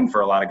Relays thing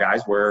for a lot of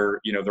guys, where,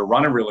 they're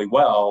running really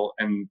well.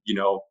 And,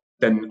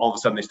 then all of a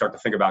sudden they start to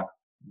think about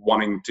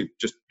wanting to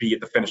just be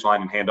at the finish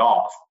line and hand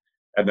off.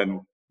 And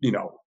then,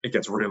 it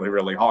gets really,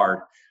 really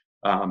hard.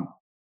 And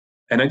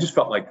I just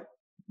felt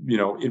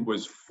it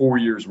was 4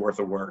 years worth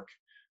of work.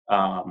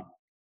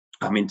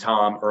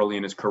 Tom, early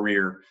in his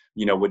career,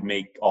 would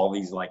make all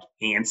these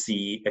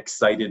antsy,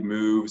 excited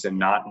moves and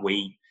not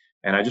wait.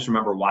 And I just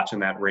remember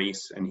watching that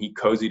race, and he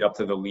cozied up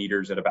to the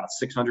leaders at about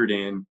 600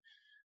 in.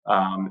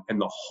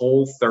 And the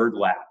whole third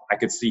lap, I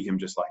could see him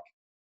just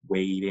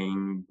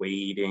waiting.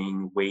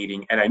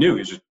 And I knew he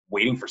was just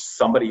waiting for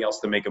somebody else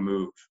to make a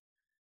move.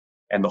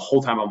 And the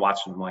whole time I'm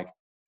watching, I'm like,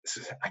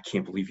 I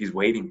can't believe he's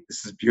waiting.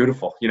 This is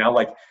beautiful.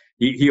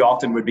 He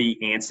often would be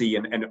antsy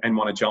and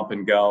want to jump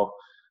and go.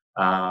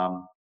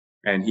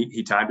 And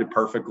he timed it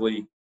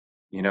perfectly,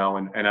 and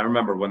I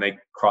remember when they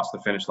crossed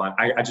the finish line,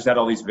 I just had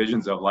all these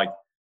visions of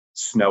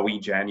snowy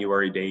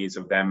January days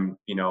of them,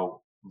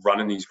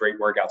 running these great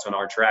workouts on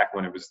our track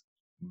when it was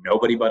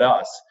nobody but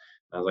us.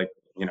 I was like,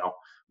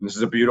 this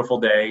is a beautiful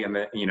day, and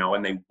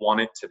and they won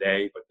it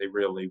today, but they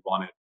really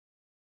won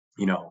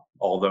it,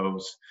 all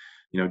those,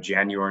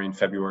 January and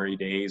February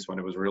days when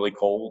it was really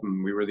cold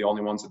and we were the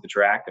only ones at the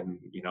track, and,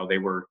 they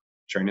were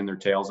training their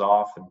tails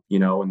off, and,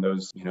 and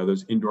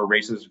those indoor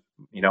races,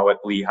 at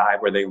Lehigh,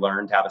 where they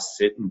learned how to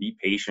sit and be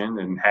patient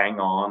and hang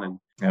on. And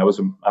that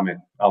was,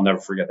 I'll never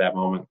forget that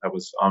moment. That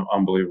was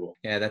unbelievable.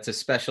 Yeah. That's a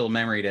special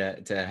memory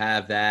to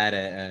have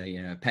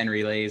that, Penn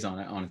Relays on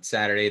a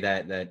Saturday.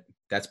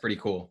 That's pretty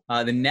cool.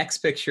 The next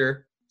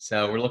picture.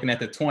 So we're looking at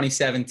the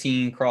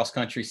 2017 cross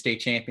country state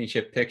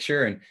championship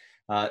picture. And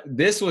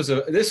this was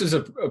a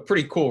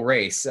pretty cool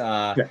race.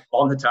 On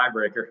the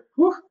tiebreaker.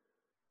 Whew.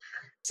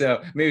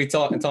 So maybe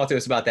talk to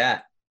us about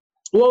that.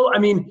 Well,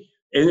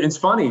 it's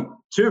funny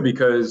too,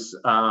 because,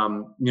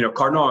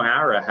 Cardinal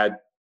O'Hara had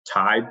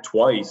tied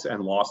twice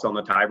and lost on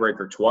the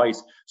tiebreaker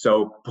twice.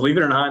 So believe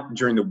it or not,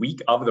 during the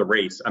week of the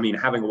race, I mean,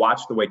 having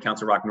watched the way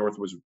Council Rock North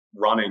was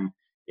running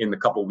in the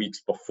couple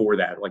weeks before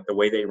that, like the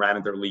way they ran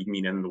at their league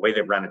meet and the way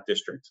they ran at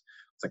districts,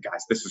 it's like,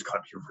 guys, this is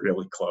going to be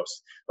really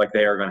close. Like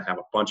they are going to have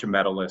a bunch of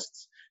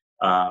medalists.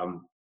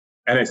 And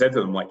I said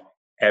to them, like,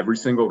 every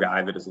single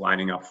guy that is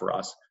lining up for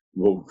us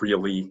will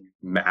really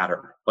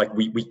matter. Like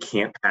we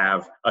can't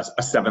have a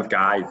seventh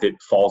guy that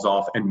falls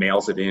off and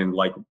mails it in.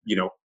 Like,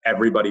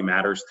 everybody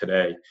matters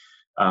today.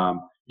 And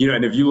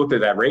if you looked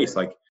at that race,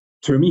 like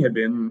Toomey had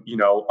been,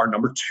 our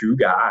number 2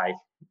 guy.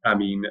 I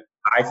mean,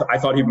 I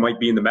thought he might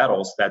be in the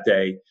medals that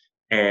day.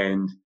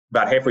 And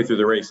about halfway through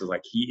the race, I was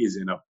like, he is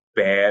in a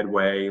bad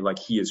way. Like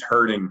he is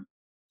hurting.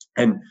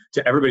 And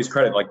to everybody's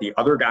credit, like the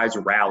other guys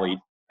rallied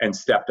and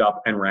stepped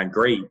up and ran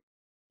great.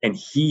 And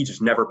he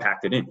just never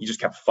packed it in. He just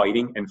kept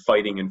fighting and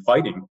fighting and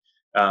fighting.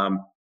 And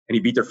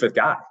he beat their 5th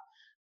guy,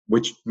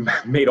 which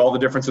made all the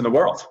difference in the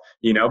world,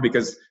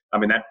 because, I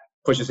mean, that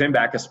pushes him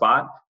back a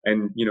spot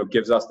and,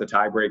 gives us the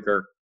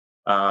tiebreaker.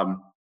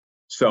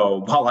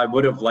 So while I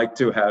would have liked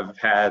to have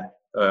had,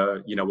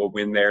 a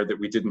win there that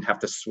we didn't have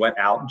to sweat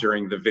out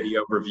during the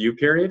video review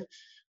period,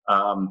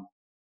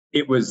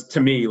 it was, to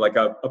me, like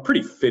a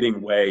pretty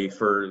fitting way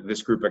for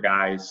this group of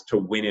guys to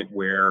win it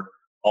where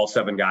all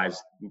 7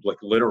 guys like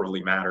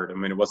literally mattered. I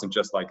mean, it wasn't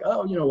just like,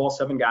 oh, all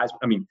 7 guys.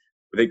 I mean,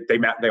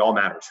 they all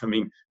mattered. I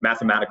mean,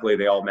 mathematically,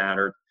 they all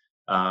mattered.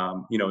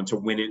 And to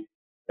win it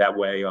that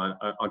way on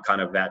kind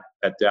of that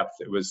depth,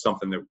 it was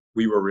something that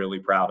we were really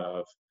proud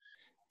of.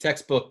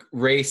 Textbook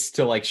race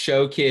to like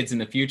show kids in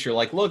the future,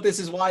 like, look, this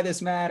is why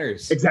this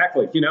matters.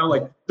 Exactly.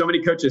 Like so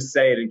many coaches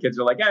say it and kids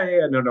are like,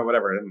 yeah, no,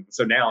 whatever. And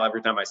so now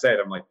every time I say it,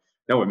 I'm like,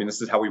 no, I mean,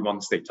 this is how we won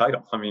the state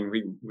title. I mean,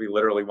 we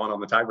literally won on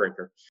the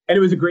tiebreaker. And it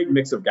was a great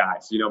mix of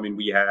guys. I mean,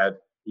 we had,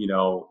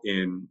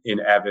 in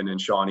Evan and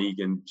Sean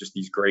Egan, just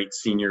these great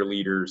senior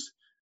leaders.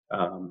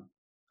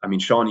 I mean,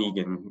 Sean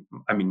Egan,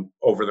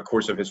 over the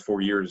course of his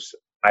 4 years,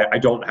 I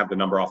don't have the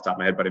number off the top of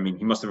my head, but I mean,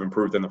 he must have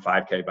improved in the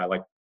 5K by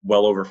like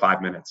well over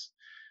 5 minutes.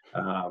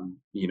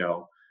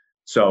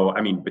 So,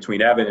 I mean,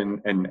 between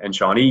Evan and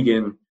Sean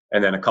Egan,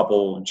 and then a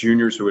couple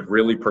juniors who had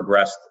really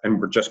progressed and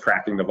were just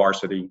cracking the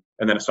varsity,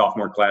 and then a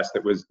sophomore class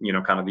that was,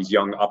 kind of these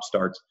young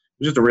upstarts.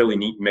 It was just a really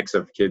neat mix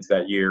of kids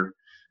that year.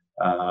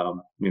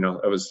 That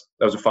was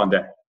a fun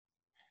day.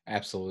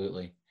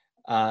 Absolutely.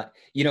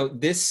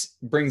 This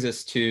brings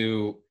us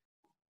to,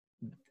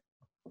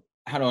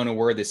 how do I want to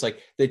word this?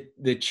 Like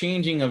the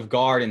changing of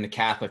guard in the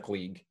Catholic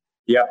League.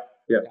 Yeah.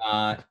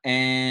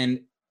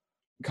 And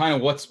kind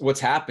of what's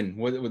happened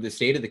with the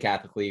state of the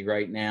Catholic League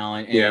right now,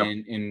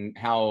 and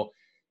how,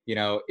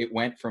 it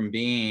went from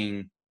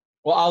being,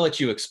 well, I'll let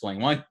you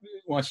explain. Why don't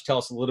you tell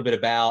us a little bit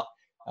about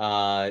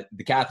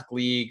the Catholic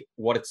League,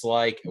 what it's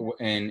like,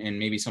 and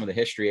maybe some of the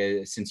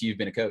history since you've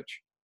been a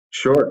coach.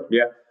 Sure.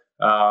 Yeah.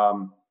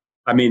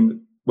 I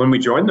mean, when we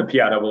joined the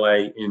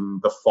PIAA in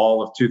the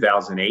fall of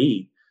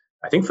 2008,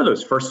 I think for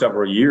those first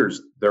several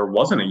years, there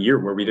wasn't a year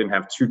where we didn't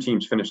have 2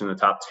 teams finish in the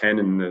top 10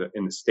 in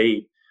the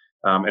state.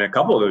 And a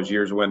couple of those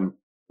years when,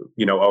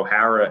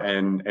 O'Hara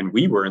and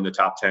we were in the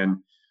top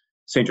 10,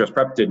 St. Joe's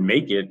Prep didn't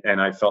make it. And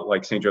I felt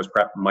like St. Joe's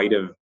Prep might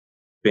have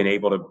been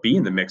able to be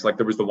in the mix. Like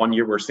there was the one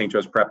year where St.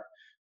 Joe's Prep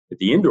at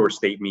the indoor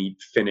state meet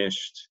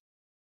finished,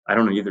 I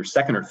don't know, either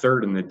 2nd or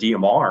 3rd in the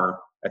DMR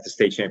at the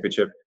state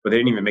championship, but they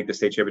didn't even make the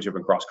state championship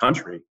in cross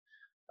country.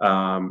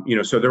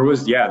 So there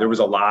was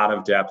a lot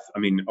of depth. I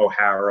mean,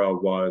 O'Hara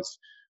was,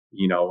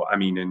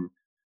 in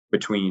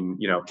between,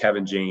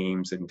 Kevin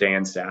James and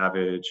Dan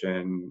Savage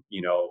and,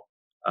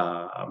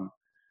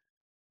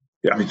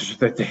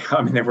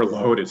 they were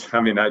loaded.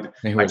 I mean,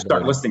 I'd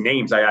start listing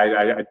names.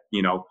 I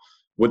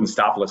wouldn't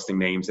stop listing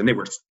names, and they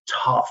were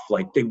tough.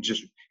 Like they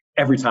just,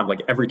 every time,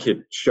 like every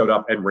kid showed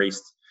up and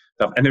raced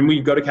tough. And then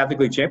we'd go to Catholic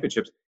League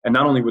championships, and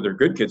not only were there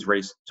good kids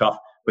race tough,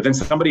 but then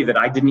somebody that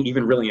I didn't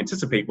even really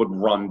anticipate would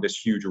run this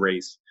huge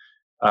race.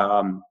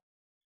 It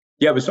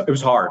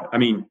was hard. I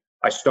mean,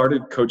 I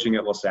started coaching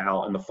at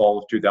LaSalle in the fall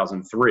of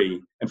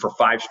 2003, and for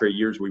 5 straight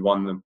years, we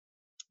won the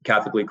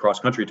Catholic League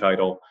cross country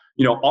title.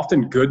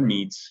 Often good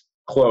meets,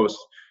 close,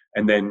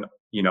 and then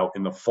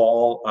in the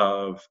fall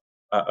of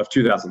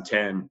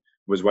 2010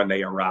 was when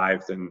they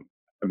arrived, and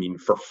I mean,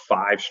 for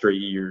 5 straight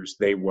years,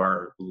 they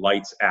were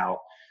lights out.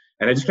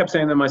 And I just kept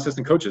saying to my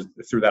assistant coaches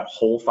through that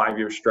whole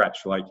 5-year stretch,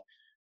 like,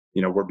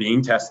 we're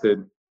being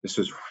tested. This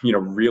is,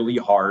 really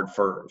hard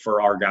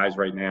for our guys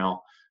right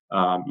now,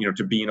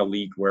 to be in a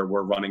league where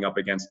we're running up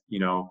against,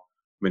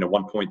 at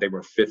one point they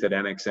were 5th at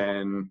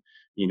NXN,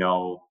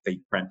 they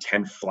ran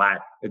 10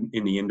 flat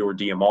in the indoor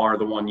DMR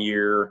the one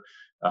year.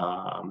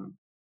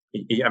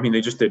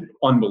 They just did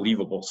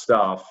unbelievable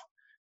stuff.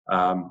 But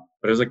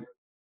I was like,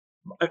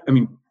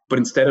 but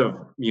instead of,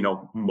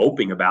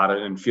 moping about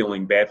it and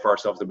feeling bad for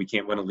ourselves that we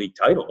can't win a league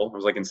title, I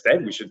was like,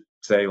 instead we should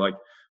say, like,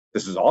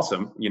 this is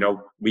awesome.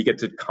 We get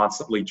to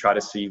constantly try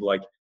to see,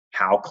 like,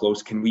 how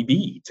close can we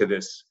be to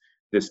this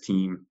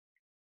team?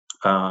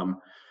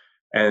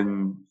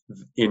 And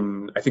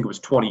I think it was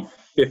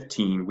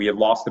 2015, we had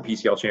lost the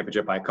PCL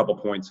championship by a couple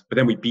points, but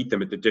then we beat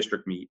them at the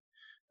district meet.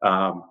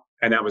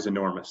 And that was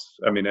enormous.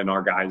 I mean, and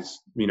our guys,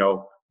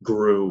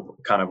 grew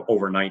kind of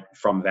overnight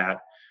from that.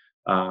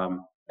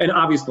 And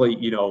obviously,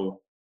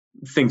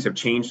 things have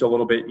changed a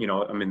little bit.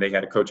 I mean, they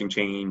had a coaching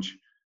change,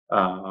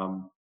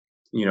 and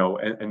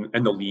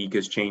the league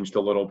has changed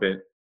a little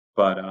bit.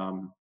 But, I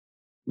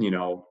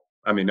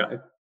mean,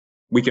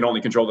 we can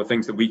only control the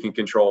things that we can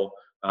control.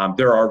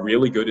 There are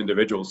really good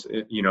individuals,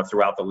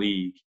 throughout the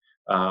league.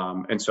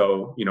 And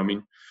so, I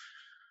mean,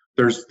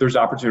 there's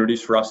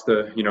opportunities for us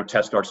to,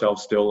 test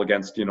ourselves still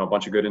against, a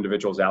bunch of good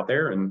individuals out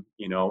there, and,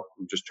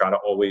 just try to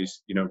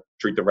always,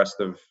 treat the rest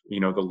of,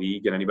 the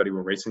league and anybody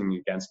we're racing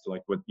against,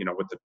 like with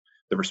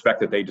the respect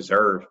that they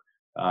deserve,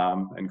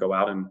 and go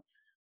out and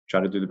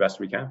try to do the best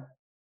we can.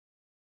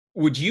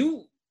 Would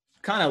you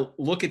kind of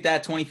look at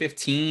that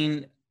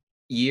 2015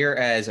 year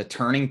as a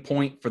turning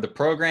point for the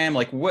program?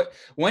 Like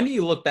when do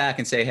you look back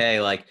and say, hey,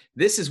 like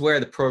this is where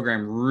the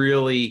program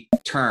really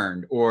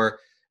turned? Or,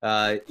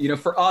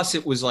 for us,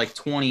 it was like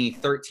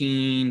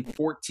 2013,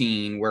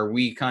 14, where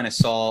we kind of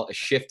saw a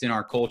shift in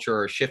our culture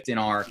or a shift in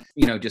our,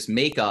 just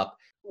makeup.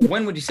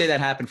 When would you say that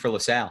happened for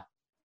LaSalle?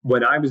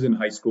 When I was in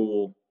high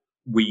school,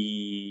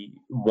 we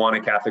won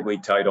a Catholic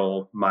League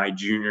title my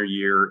junior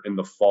year in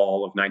the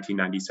fall of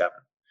 1997.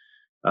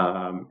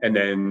 And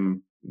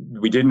then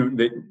we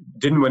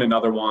didn't win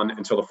another one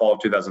until the fall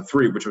of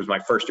 2003, which was my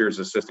first year as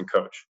assistant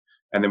coach.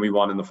 And then we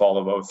won in the fall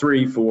of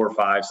 03, 4,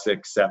 5,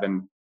 6,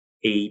 7,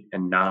 8,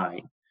 and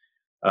 9.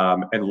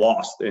 And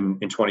lost in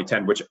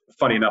 2010, which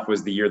funny enough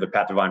was the year that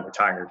Pat Devine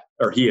retired,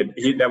 or he had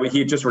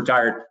just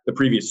retired the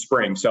previous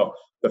spring. So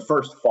the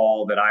first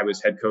fall that I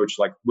was head coach,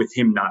 like with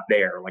him not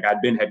there, like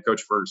I'd been head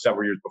coach for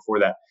several years before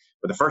that,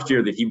 but the first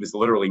year that he was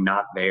literally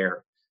not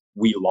there,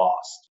 we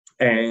lost.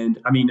 And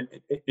I mean,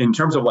 in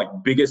terms of like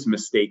biggest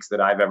mistakes that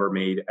I've ever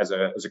made as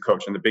a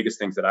coach, and the biggest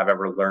things that I've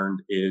ever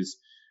learned is,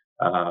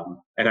 and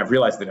I've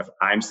realized that if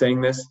I'm saying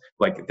this,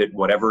 like that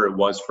whatever it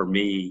was for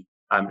me,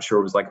 I'm sure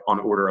it was like on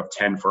order of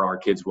 10 for our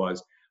kids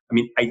was. I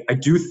mean, I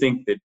do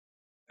think that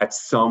at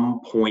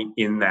some point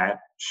in that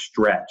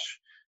stretch,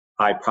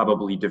 I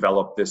probably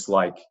developed this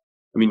I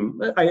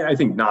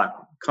think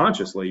not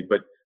consciously,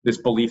 but this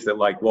belief that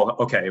like, well,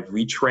 okay, if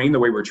we train the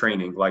way we're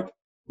training, like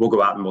we'll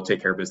go out and we'll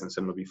take care of business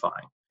and it'll be fine.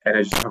 And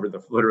I just remember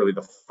literally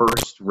the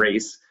first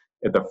race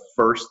at the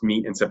first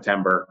meet in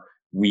September,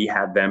 we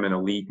had them in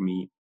a league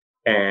meet.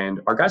 And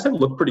our guys had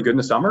looked pretty good in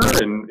the summer,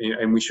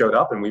 and we showed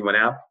up and we went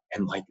out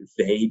and like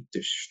they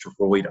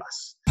destroyed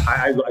us.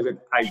 I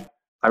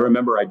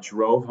remember I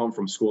drove home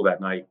from school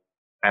that night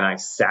and I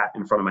sat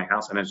in front of my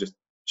house and I was just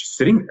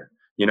sitting there,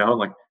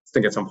 like I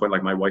think at some point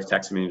like my wife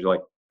texted me and she's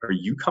like, "Are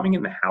you coming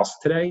in the house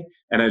today?"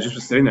 And I was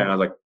just sitting there and I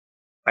was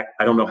like,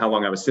 I don't know how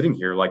long I was sitting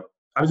here. Like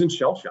I was in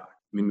shell shock.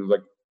 I mean,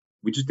 like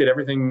we just did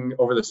everything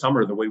over the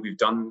summer the way we've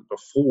done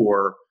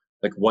before.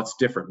 Like what's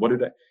different? What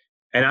did I?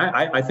 And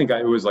I think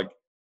it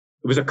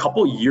was a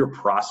couple year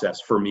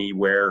process for me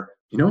where,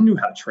 I knew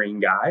how to train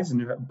guys,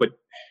 but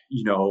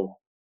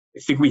I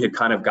think we had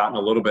kind of gotten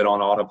a little bit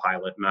on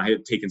autopilot and I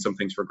had taken some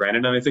things for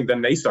granted. And I think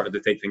then they started to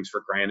take things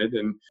for granted.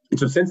 And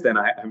so since then,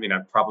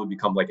 I've probably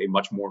become like a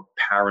much more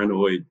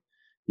paranoid,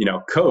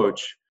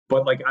 coach.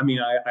 But like,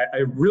 I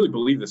really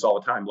believe this all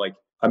the time. Like,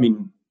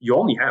 you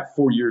only have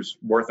 4 years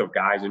worth of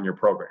guys in your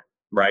program,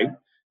 right?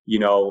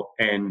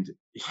 And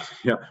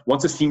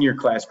once a senior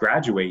class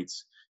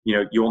graduates,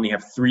 you only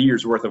have 3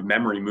 years worth of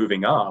memory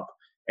moving up.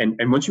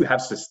 And once you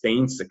have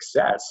sustained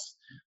success,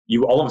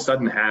 you all of a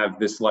sudden have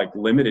this like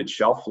limited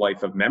shelf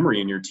life of memory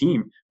in your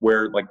team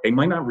where like they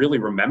might not really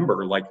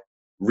remember like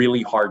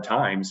really hard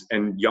times.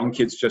 And young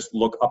kids just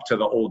look up to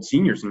the old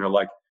seniors and they're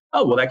like,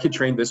 oh, well, that kid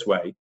trained this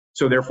way.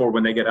 So therefore,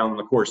 when they get out on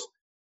the course,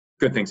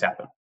 good things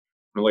happen.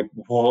 And we're like,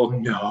 well,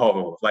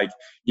 no, like,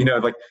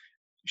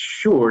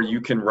 sure,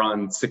 you can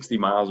run 60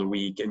 miles a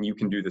week and you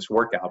can do this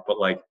workout, but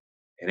like,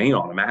 it ain't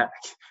automatic,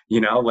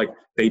 like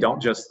they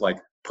don't just like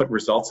put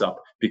results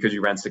up because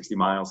you ran 60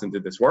 miles and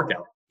did this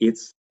workout.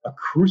 It's a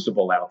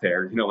crucible out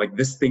there, like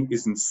this thing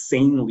is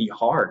insanely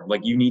hard.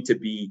 Like you need to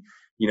be,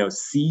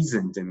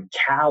 seasoned and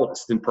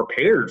calloused and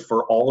prepared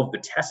for all of the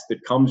tests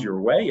that comes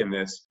your way in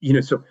this,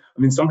 so,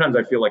 sometimes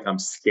I feel like I'm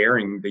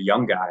scaring the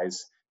young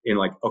guys in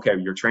like, okay,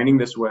 you're training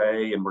this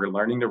way and we're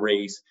learning to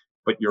race,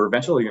 but you're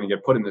eventually going to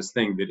get put in this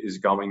thing that is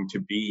going to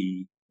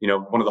be,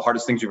 one of the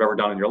hardest things you've ever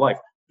done in your life.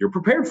 You're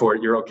prepared for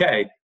it, you're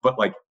okay, but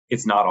like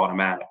it's not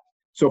automatic.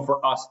 So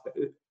for us,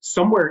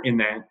 somewhere in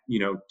that,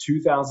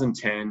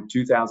 2010,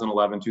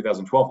 2011,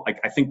 2012, like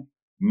I think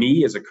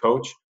me as a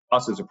coach,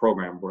 us as a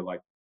program, we're like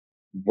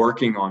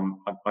working on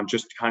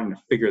just kind of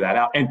figure that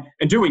out and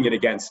doing it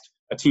against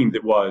a team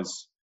that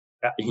was,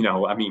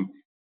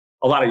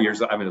 a lot of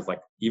years, it's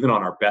like even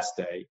on our best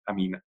day,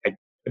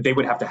 they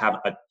would have to have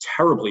a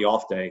terribly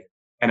off day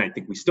and I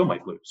think we still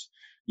might lose,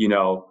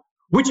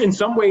 which in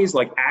some ways,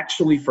 like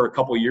actually for a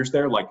couple of years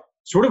there, like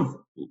sort of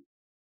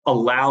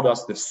allowed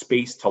us the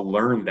space to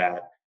learn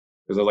that.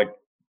 Because they're like,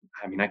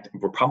 I mean,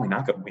 we're probably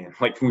not going to win.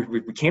 Like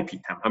we can't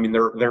beat them. I mean,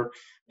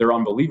 they're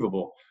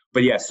unbelievable.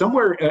 But yeah,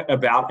 somewhere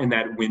about in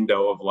that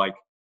window of like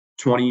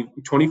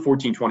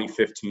 2014,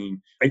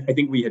 2015, I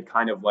think we had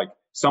kind of like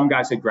some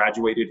guys had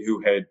graduated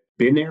who had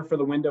been there for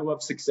the window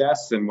of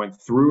success and went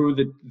through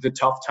the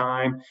tough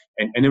time.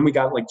 And then we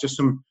got like just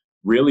some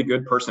really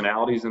good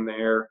personalities in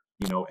there,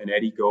 you know, an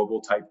Eddie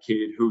Goebel type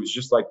kid who's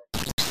just like,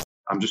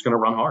 I'm just going to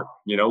run hard,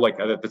 you know, like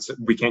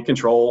we can't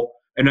control.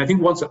 And I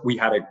think once we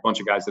had a bunch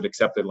of guys that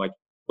accepted, like,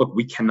 look,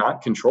 we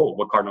cannot control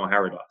what Cardinal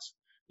O'Hara does.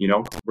 You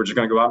know, we're just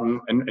going to go out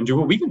and do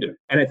what we can do.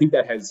 And I think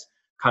that has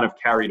kind of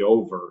carried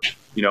over,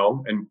 you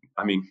know, and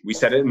I mean, we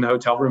said it in the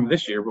hotel room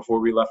this year before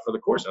we left for the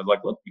course. I was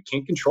like, look, we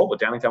can't control what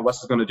Downingtown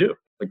West is going to do.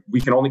 Like,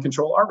 we can only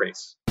control our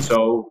race.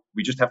 So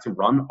we just have to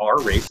run our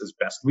race as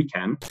best we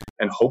can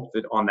and hope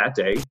that on that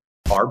day,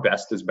 our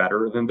best is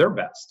better than their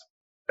best.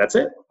 That's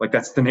it. Like,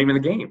 that's the name of the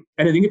game.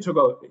 And I think it took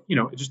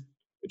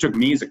it took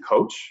me as a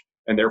coach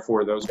and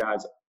therefore those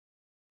guys,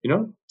 you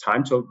know,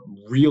 time to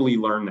really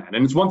learn that.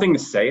 And it's one thing to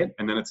say it,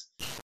 and then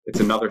it's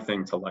another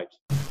thing to like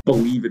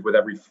believe it with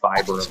every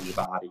fiber of your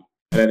body.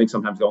 And I think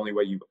sometimes the only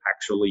way you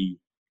actually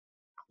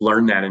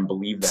learn that and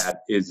believe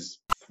that is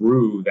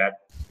through that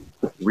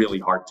really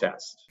hard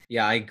test.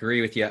 Yeah, I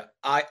agree with you.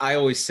 I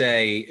always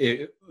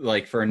say,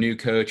 like for a new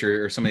coach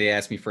or somebody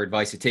asks me for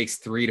advice, it takes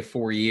 3 to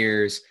 4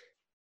 years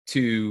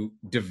to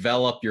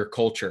develop your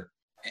culture.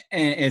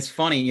 And it's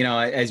funny, you know,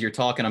 as you're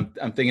talking,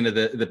 I'm thinking of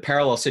the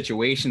parallel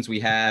situations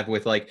we have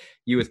with like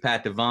you with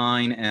Pat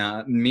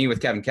Devine, me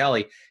with Kevin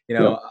Kelly. You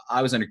know,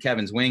 I was under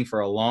Kevin's wing for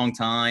a long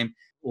time,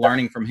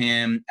 learning from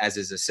him as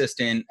his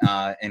assistant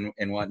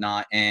and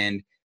whatnot.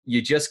 And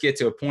you just get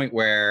to a point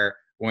where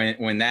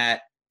when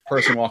that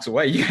person walks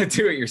away, you got to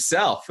do it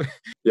yourself.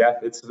 Yeah,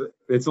 it's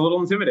a little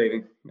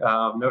intimidating.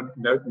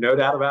 No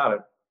doubt about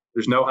it.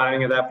 There's no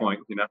hiding at that point,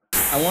 you know.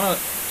 I want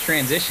to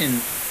transition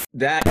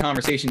that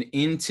conversation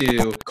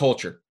into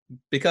culture,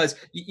 because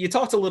you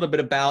talked a little bit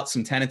about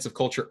some tenets of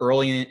culture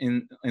early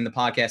in the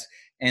podcast.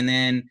 And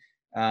then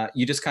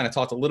you just kind of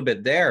talked a little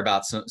bit there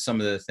about some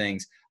of the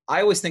things.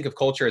 I always think of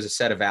culture as a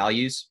set of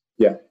values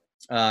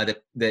that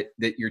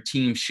your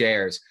team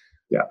shares.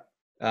 Yeah.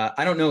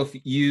 I don't know if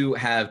you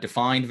have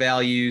defined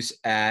values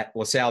at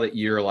LaSalle that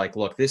you're like,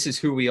 look, this is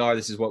who we are,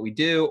 this is what we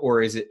do,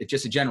 or is it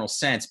just a general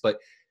sense? But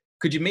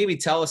could you maybe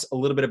tell us a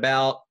little bit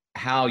about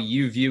how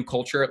you view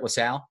culture at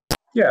LaSalle?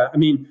 Yeah, I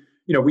mean,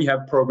 you know, we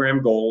have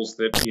program goals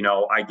that, you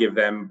know, I give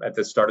them at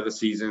the start of the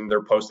season.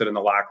 They're posted in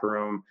the locker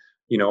room,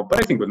 you know, but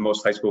I think with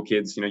most high school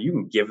kids, you know, you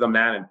can give them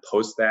that and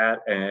post that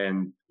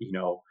and, you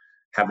know,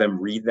 have them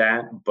read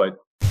that. But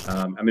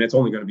I mean, it's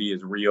only going to be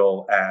as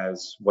real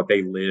as what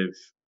they live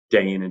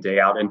day in and day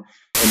out. And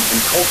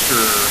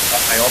culture,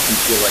 I often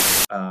feel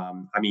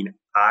like, I mean,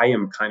 I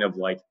am kind of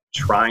like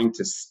trying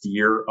to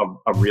steer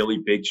a really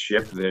big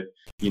ship that,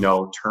 you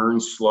know,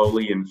 turns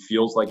slowly and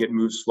feels like it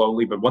moves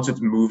slowly, but once it's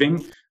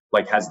moving,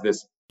 like has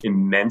this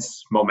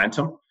immense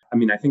momentum. I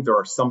mean, I think there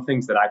are some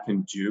things that I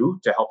can do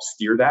to help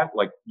steer that,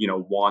 like, you know,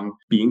 one,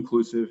 be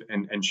inclusive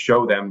and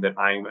show them that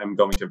I am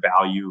going to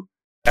value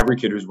every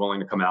kid who's willing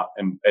to come out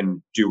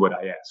and do what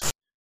I ask,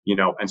 you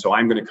know, and so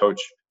I'm going to coach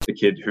the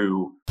kid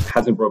who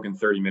hasn't broken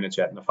 30 minutes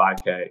yet in the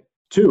 5K.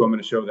 Two, I'm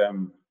going to show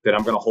them that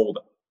I'm going to hold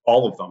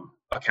all of them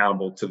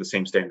accountable to the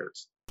same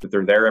standards, that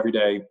they're there every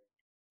day.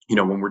 You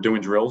know, when we're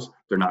doing drills,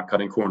 they're not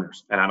cutting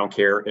corners. And I don't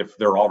care if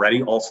they're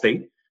already all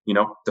state, you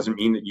know, doesn't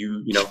mean that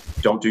you know,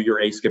 don't do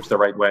your A skips the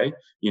right way,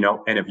 you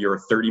know, and if you're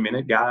a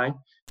 30-minute guy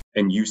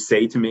and you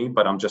say to me,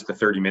 but I'm just a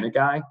 30-minute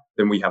guy,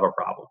 then we have a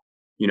problem,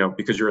 you know,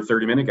 because you're a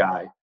 30-minute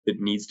guy that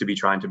needs to be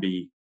trying to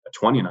be a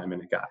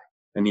 29-minute guy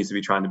and needs to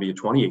be trying to be a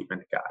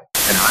 28-minute guy.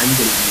 And I'm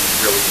going to be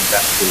really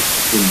invested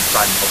in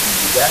trying to help you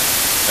do that.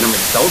 And I'm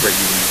going to celebrate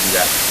you when you do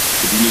that.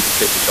 But you need to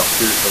take yourself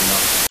seriously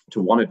enough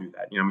to want to do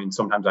that. You know, I mean,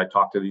 sometimes I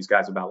talk to these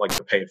guys about like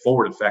the pay it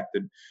forward effect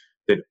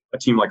that a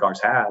team like ours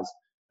has.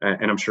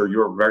 And I'm sure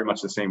you're very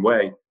much the same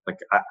way. Like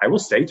I will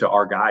say to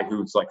our guy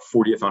who's like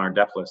 40th on our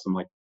depth list, I'm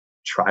like,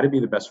 try to be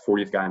the best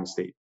 40th guy in the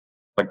state.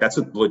 Like that's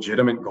a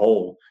legitimate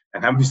goal.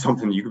 And that would be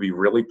something you could be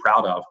really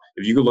proud of.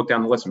 If you could look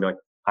down the list and be like,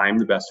 I'm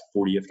the best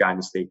 40th guy in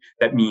the state.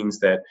 That means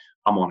that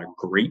I'm on a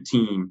great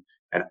team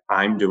and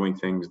I'm doing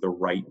things the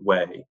right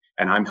way.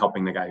 And I'm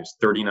helping the guy who's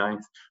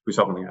 39th, who's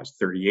helping the guy who's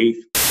 38th,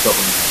 who's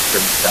helping the guy who's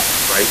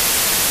 37th, right?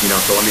 You know,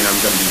 so I mean, I'm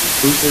going to be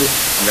inclusive.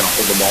 I'm going to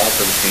hold them all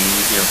to the same,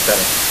 you know, set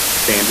of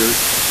standards.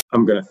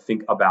 I'm going to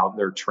think about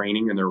their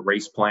training and their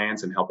race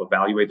plans and help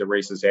evaluate the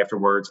races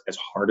afterwards as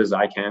hard as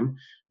I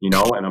can, you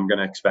know, and I'm going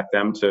to expect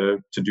them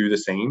to do the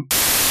same.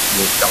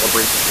 We'll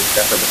celebrate the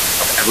success of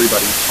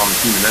everybody on the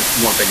team. And that's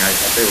one thing I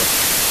say, look,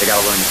 they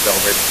got to learn to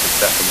celebrate the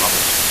success of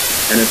others.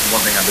 And it's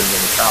one thing I've been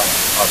really proud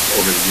of us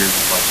over the years.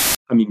 Is like,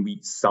 I mean, we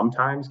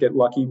sometimes get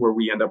lucky where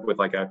we end up with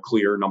like a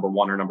clear number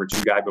one or number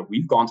two guy, but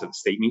we've gone to the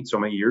state meet so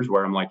many years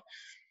where I'm like,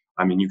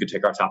 I mean, you could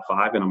take our top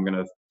five and I'm going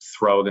to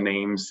throw the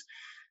names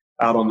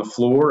out on the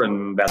floor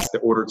and that's the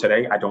order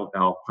today. I don't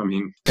know. I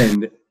mean,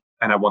 and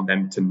I want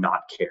them to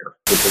not care.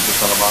 They're just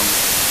going to run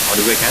as hard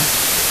as they can,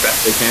 as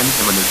best they can.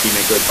 And when their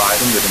teammate goes by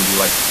them, they're going to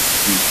be like,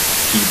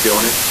 keep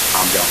doing it,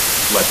 I'm going.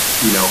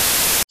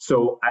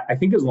 So I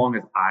think as long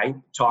as I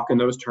talk in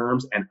those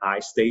terms and I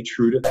stay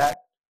true to that,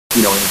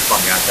 and it's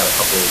funny, I've got a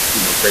couple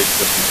of, great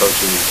assistant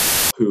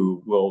coaches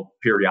who will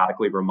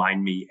periodically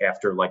remind me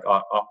after like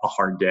a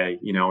hard day,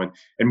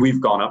 and we've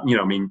gone up,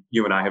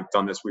 you and I have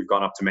done this. We've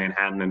gone up to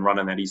Manhattan and run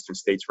in that Eastern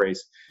States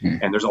race.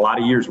 And there's a lot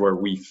of years where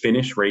we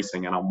finish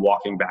racing and I'm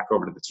walking back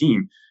over to the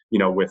team,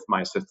 with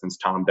my assistants,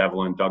 Tom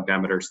Devlin, Doug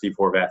Demeter, Steve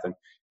Horvath,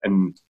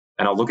 and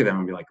I'll look at them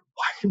and be like,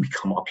 why did we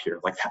come up here?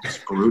 Like, that was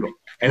brutal.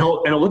 And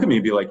he'll look at me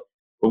and be like,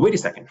 well, wait a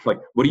second. Like,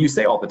 what do you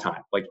say all the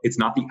time? Like, it's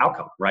not the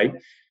outcome, right?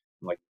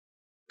 I'm like,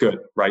 good,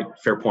 right?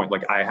 Fair point.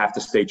 Like, I have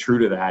to stay true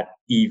to that,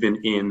 even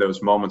in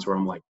those moments where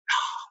I'm like,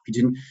 we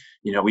didn't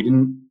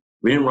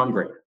run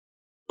great,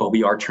 but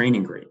we are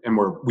training great. And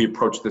we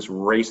approached this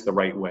race the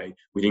right way.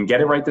 We didn't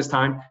get it right this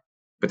time,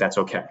 but that's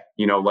okay.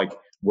 Like,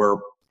 we're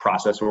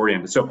process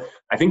oriented. So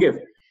I think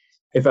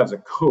if as a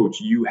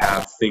coach, you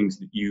have things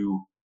that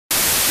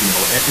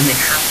and they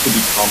have to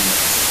become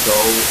so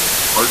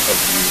part of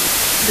you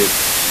that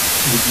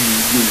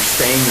you're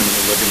saying them and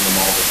you're living them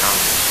all the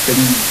time, then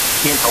you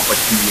can't help but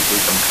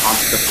communicate them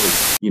constantly,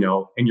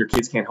 and your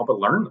kids can't help but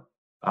learn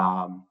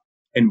them.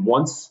 And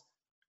once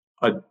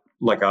a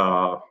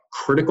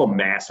critical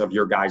mass of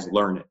your guys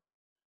learn it,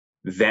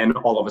 then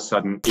all of a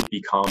sudden it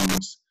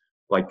becomes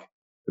like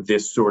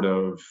this sort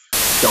of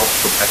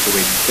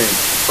self-perpetuating thing.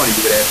 It's funny,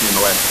 you would ask me in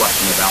the last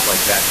question about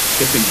like that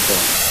tipping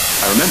point.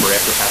 I remember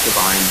after Pat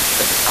Devine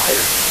had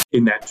retired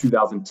in that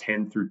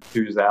 2010 through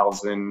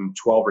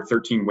 2012 or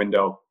 13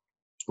 window,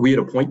 we had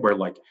a point where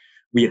like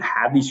we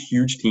had these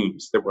huge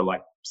teams that were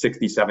like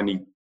 60,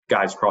 70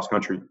 guys cross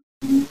country.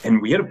 And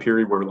we had a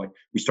period where like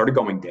we started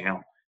going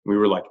down. We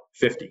were like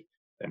 50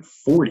 and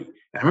 40. And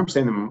I remember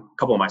saying to them, a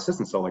couple of my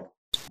assistants, so like,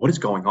 what is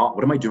going on?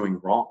 What am I doing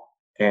wrong?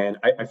 And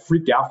I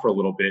freaked out for a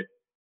little bit.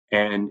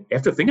 And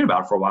after thinking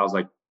about it for a while, I was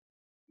like,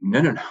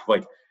 no.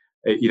 Like,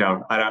 I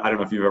don't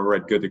know if you've ever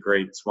read Good to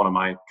Great. It's one of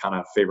my kind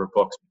of favorite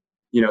books.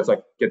 It's like,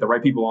 get the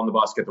right people on the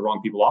bus, get the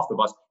wrong people off the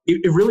bus.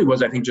 It really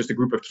was, I think, just a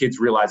group of kids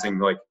realizing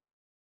like,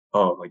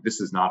 oh, like this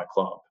is not a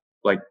club.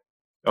 Like,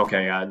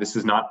 okay, this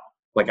is not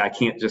like, I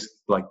can't just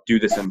like do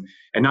this and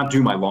not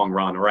do my long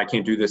run, or I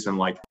can't do this and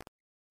like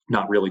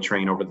not really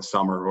train over the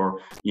summer, or,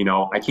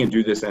 I can't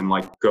do this and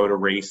like go to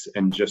race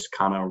and just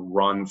kind of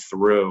run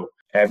through.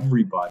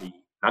 Everybody,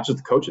 not just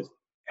the coaches,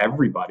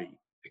 everybody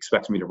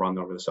expects me to run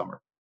over the summer.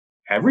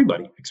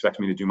 Everybody expects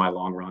me to do my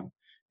long run,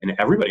 and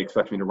everybody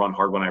expects me to run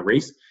hard when I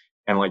race.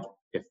 And like,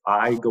 if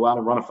I go out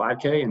and run a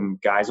 5K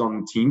and guys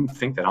on the team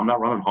think that I'm not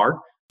running hard,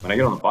 when I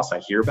get on the bus, I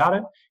hear about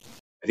it.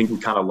 I think we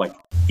kind of like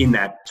in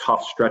that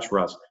tough stretch for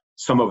us,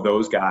 some of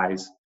those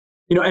guys,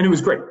 and it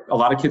was great. A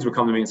lot of kids would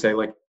come to me and say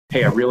like,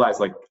 hey, I realized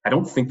like, I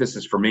don't think this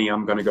is for me.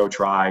 I'm going to go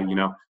try,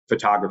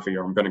 photography,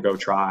 or I'm going to go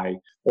try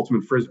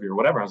ultimate Frisbee or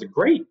whatever. I was like,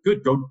 great,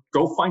 good.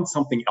 Go find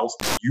something else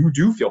that you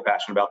do feel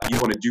passionate about. You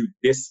want to do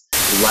this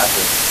level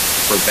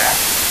for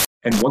that.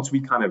 And once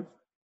we kind of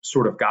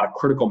sort of got a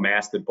critical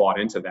mass that bought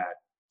into that,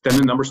 then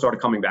the numbers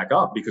started coming back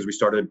up because we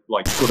started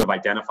like sort of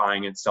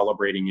identifying it,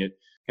 celebrating it.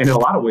 And in a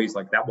lot of ways,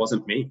 like that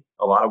wasn't me.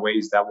 A lot of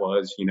ways that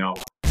was,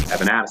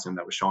 Evan Addison,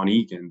 that was Sean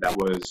Egan, that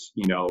was,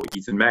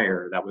 Ethan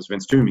Mayer, that was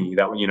Vince Toomey,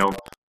 that,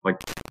 like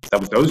that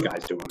was those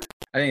guys doing it.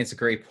 I think it's a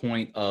great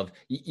point of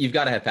you've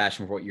got to have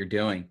passion for what you're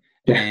doing.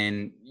 Yeah.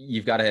 And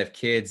you've got to have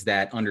kids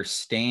that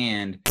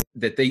understand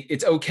that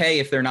it's okay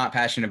if they're not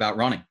passionate about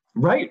running.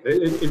 Right.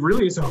 It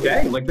really is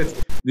okay. Like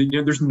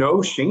there's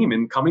no shame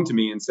in coming to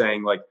me and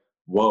saying like,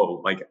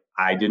 whoa, like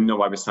I didn't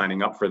know I was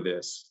signing up for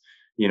this,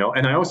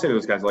 and I always say to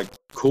those guys like,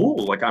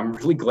 cool. Like, I'm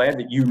really glad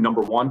that you, number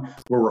one,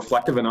 were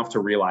reflective enough to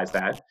realize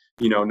that,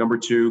 number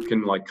two,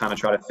 can like kind of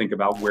try to think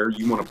about where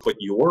you want to put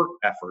your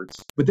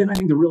efforts. But then I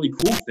think the really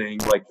cool thing,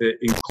 like the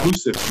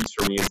inclusive piece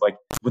for me is like,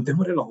 but then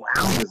what it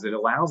allows is it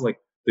allows like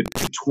the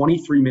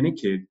 23-minute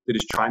kid that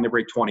is trying to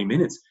break 20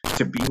 minutes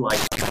to be like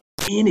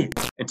in it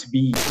and to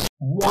be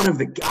one of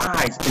the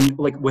guys. And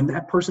like when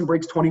that person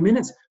breaks 20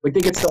 minutes, like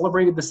they get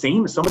celebrated the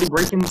same as somebody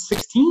breaking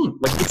 16.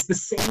 Like it's the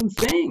same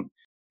thing.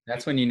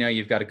 That's when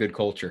you've got a good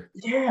culture.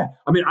 Yeah.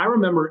 I mean, I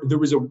remember there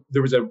was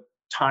a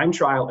time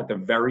trial at the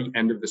very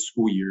end of the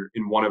school year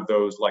in one of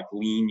those like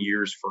lean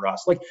years for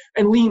us. Like,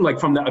 and lean like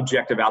from the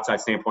objective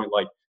outside standpoint,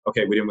 like,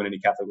 okay, we didn't win any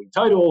Catholic League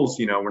titles,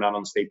 we're not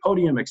on the state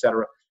podium, et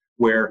cetera.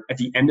 Where at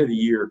the end of the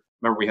year,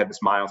 remember we had this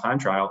mile time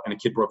trial and a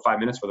kid broke 5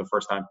 minutes for the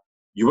first time.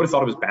 You would have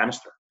thought it was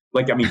Bannister.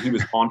 Like, I mean, he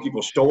was on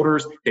people's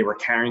shoulders. They were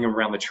carrying him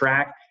around the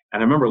track.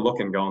 And I remember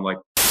looking, going like,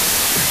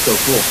 it's so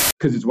cool.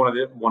 Because it's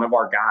one of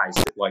our guys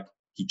that like,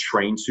 he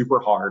trained super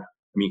hard.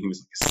 I mean, he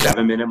was like a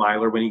 7-minute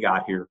miler when he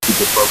got here. He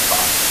just broke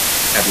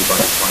 5.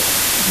 Everybody's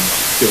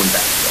like, doing that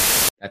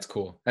stuff. That's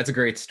cool. That's a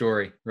great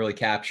story. Really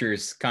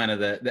captures kind of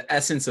the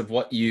essence of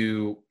what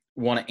you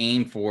want to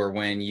aim for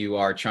when you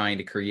are trying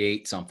to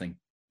create something.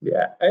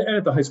 Yeah. And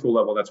at the high school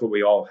level, that's what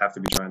we all have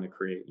to be trying to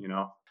create,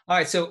 All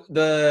right. So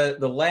the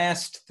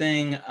last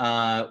thing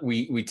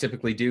we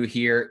typically do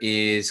here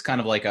is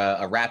kind of like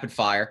a rapid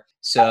fire.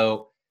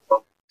 So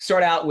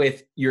start out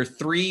with your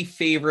 3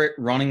 favorite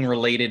running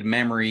related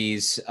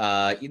memories.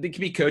 It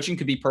could be coaching,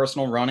 could be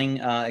personal running,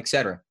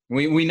 etc.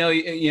 We know,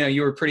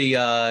 you were pretty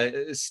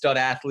stud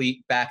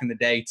athlete back in the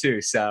day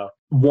too. So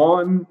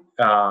one,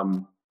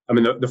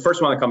 the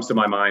first one that comes to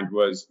my mind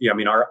was,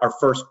 our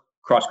first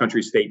cross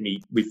country state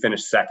meet, we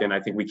finished second.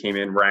 I think we came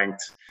in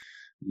ranked,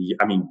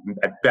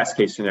 at best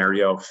case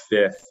scenario,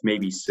 5th,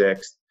 maybe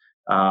 6th.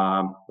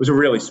 It was a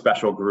really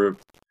special group.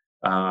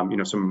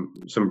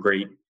 Some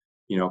great,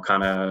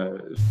 kind of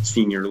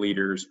senior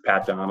leaders,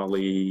 Pat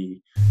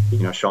Donnelly,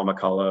 Sean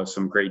McCullough,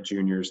 some great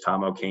juniors,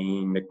 Tom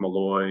O'Kane, Nick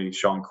Malloy,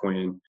 Sean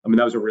Quinn.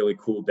 That was a really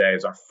cool day. It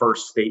was our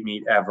first state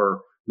meet ever.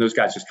 Those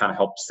guys just kind of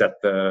helped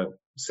set the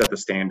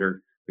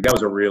standard. That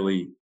was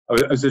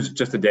it was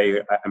just a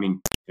day.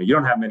 You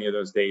don't have many of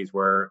those days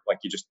where like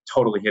you just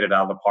totally hit it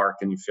out of the park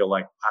and you feel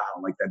like,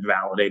 wow, like that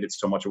validated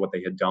so much of what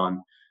they had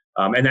done.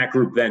 And that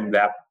group then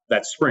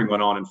that spring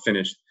went on and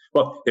finished.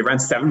 Well, they ran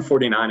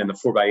 7:49 in the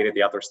 4x8 at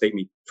the outdoor state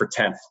meet for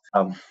 10th.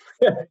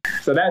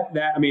 So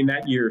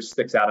that year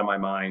sticks out in my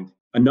mind.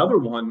 Another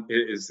one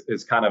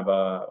is kind of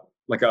a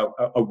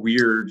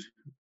weird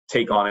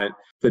take on it.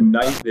 The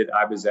night that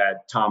I was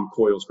at Tom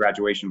Coyle's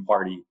graduation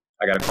party,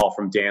 I got a call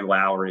from Dan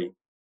Lowry,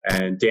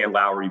 and Dan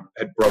Lowry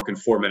had broken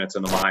 4 minutes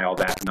in the mile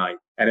that night.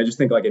 And I just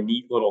think like a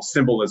neat little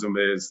symbolism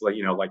is like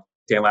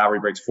Dan Lowry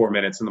breaks 4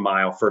 minutes in the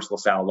mile, first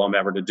LaSalle alum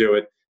ever to do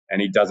it.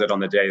 And he does it on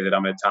the day that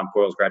I'm at Tom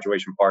Coyle's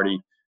graduation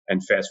party.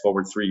 And fast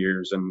forward 3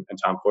 years and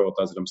Tom Coyle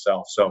does it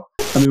himself. So,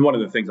 one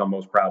of the things I'm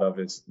most proud of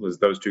was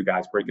those 2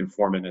 guys breaking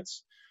 4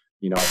 minutes.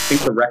 I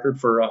think the record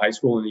for a high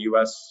school in the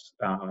U.S.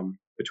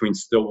 Between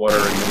Stillwater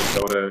in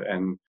Minnesota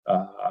and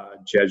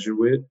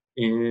Jesuit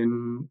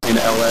in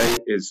L.A.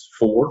 is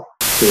 4.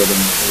 2 of them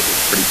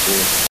is pretty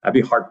cool. I'd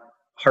be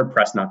hard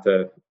pressed not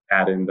to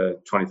add in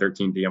the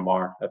 2013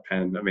 DMR at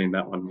Penn.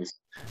 That one was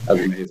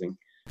amazing.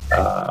 It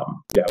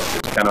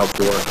was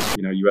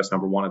 10:04, U.S.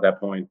 number 1 at that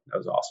point. That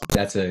was awesome.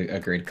 That's a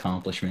great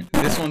accomplishment.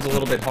 This one's a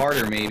little bit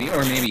harder, maybe,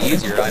 or maybe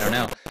easier. I don't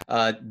know.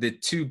 The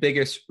 2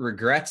 biggest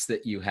regrets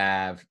that you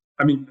have.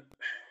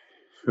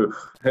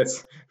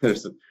 There's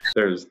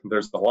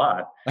a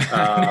lot.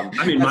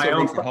 My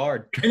own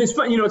hard. And it's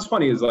fun. It's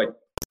funny is like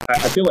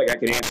I feel like I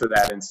can answer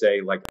that and say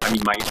like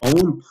my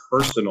own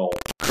personal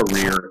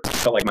career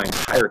felt like my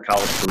entire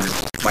college career,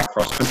 my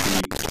cross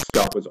country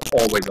stuff was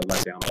always a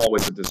letdown,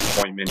 always a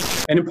disappointment.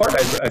 And in part,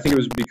 I think it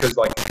was because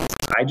like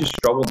I just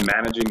struggled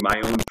managing my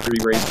own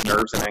pre-race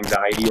nerves and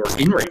anxiety or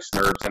in-race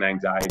nerves and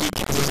anxiety.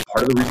 It's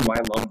part of the reason why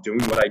I love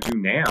doing what I do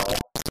now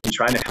and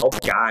trying to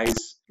help guys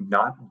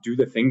not do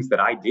the things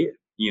that I did.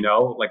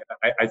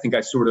 I think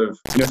I sort of,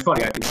 it's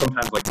funny. I think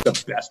sometimes like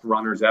the best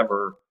runners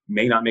ever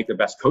may not make the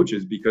best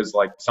coaches because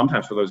like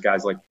sometimes for those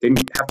guys, like they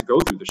didn't have to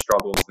go through the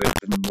struggles that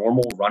the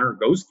normal runner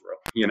goes through,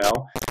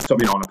 So,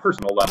 on a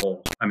personal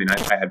level, I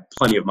had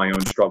plenty of my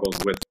own struggles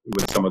with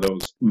some of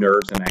those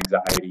nerves and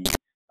anxiety.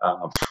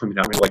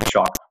 Like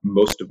chalk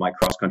most of my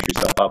cross country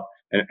stuff up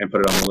and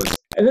put it on the list.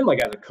 And then like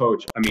as a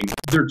coach,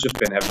 there just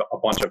been a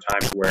bunch of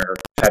times where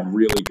I've had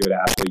really good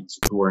athletes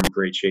who are in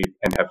great shape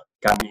and have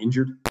gotten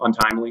injured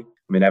untimely.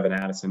 Evan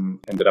Addison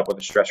ended up with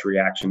a stress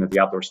reaction at the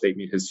outdoor state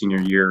meet his senior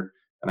year.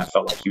 And I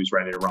felt like he was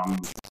ready to run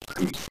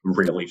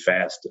really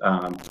fast.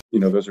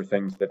 Those are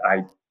things that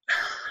I,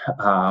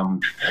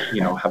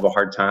 have a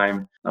hard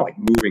time, not like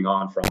moving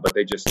on from, but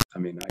they just,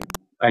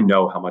 I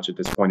know how much it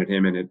disappointed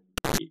him, and it,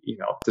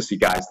 to see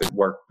guys that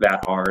work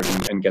that hard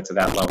and get to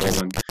that level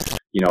and,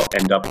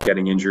 end up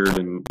getting injured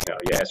and,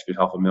 you ask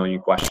yourself a million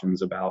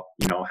questions about,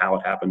 how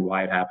it happened,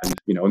 why it happened,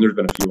 and there's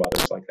been a few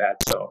others like that.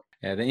 So.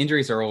 Yeah, the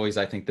injuries are always,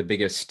 I think, the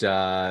biggest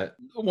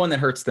one that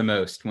hurts the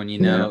most when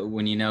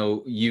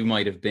you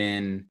might have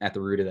been at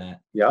the root of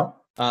that. Yeah.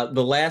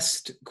 The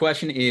last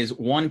question is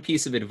one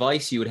piece of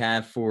advice you would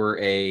have for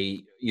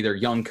either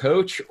young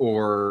coach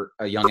or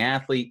a young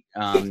athlete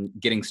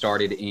getting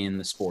started in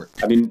the sport.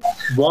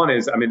 One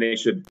is, they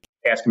should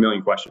ask a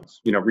million questions,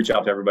 reach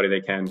out to everybody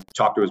they can,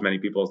 talk to as many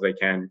people as they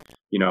can,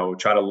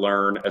 try to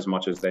learn as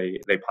much as they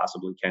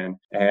possibly can.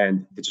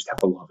 And they just have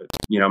to love it.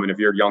 If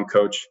you're a young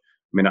coach,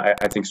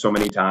 I think so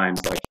many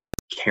times, like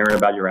caring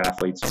about your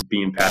athletes,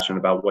 being passionate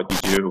about what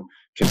you do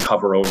can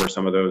cover over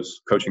some of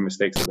those coaching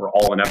mistakes that we're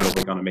all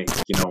inevitably going to make.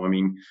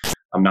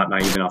 I'm not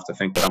naive enough to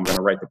think that I'm going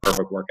to write the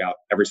perfect workout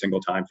every single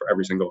time for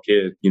every single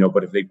kid,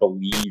 but if they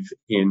believe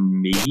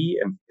in me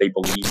and they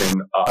believe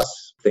in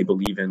us, they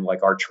believe in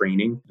like our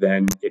training,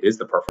 then it is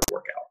the perfect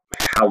workout.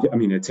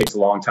 It takes a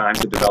long time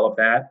to develop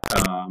that.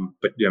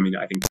 But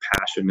I think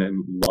passion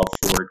and love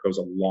for it goes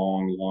a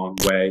long, long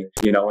way,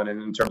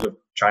 and in terms of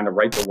trying to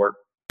write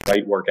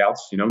workouts,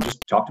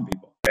 just talk to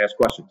people, ask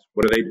questions.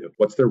 What do they do?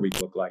 What's their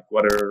week look like?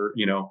 What are,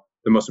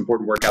 the most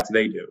important workouts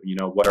they do?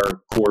 What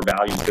are core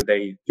values that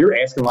if you're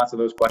asking lots of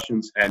those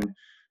questions and,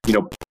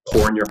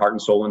 pouring your heart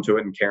and soul into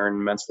it and caring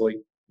immensely,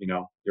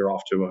 you're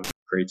off to a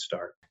great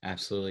start.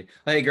 Absolutely.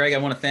 Hey, Greg, I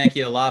want to thank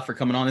you a lot for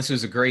coming on. This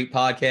was a great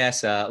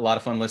podcast. A lot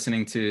of fun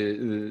listening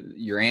to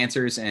your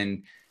answers,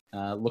 and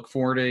look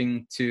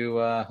forward to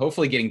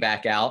hopefully getting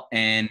back out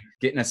and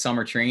getting a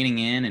summer training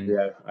in, and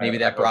maybe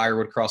that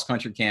Briarwood cross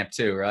country camp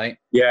too, right?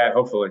 Yeah,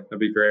 hopefully. That'd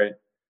be great.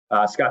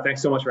 Scott,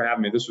 thanks so much for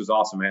having me. This was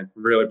awesome, man.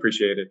 Really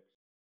appreciate it.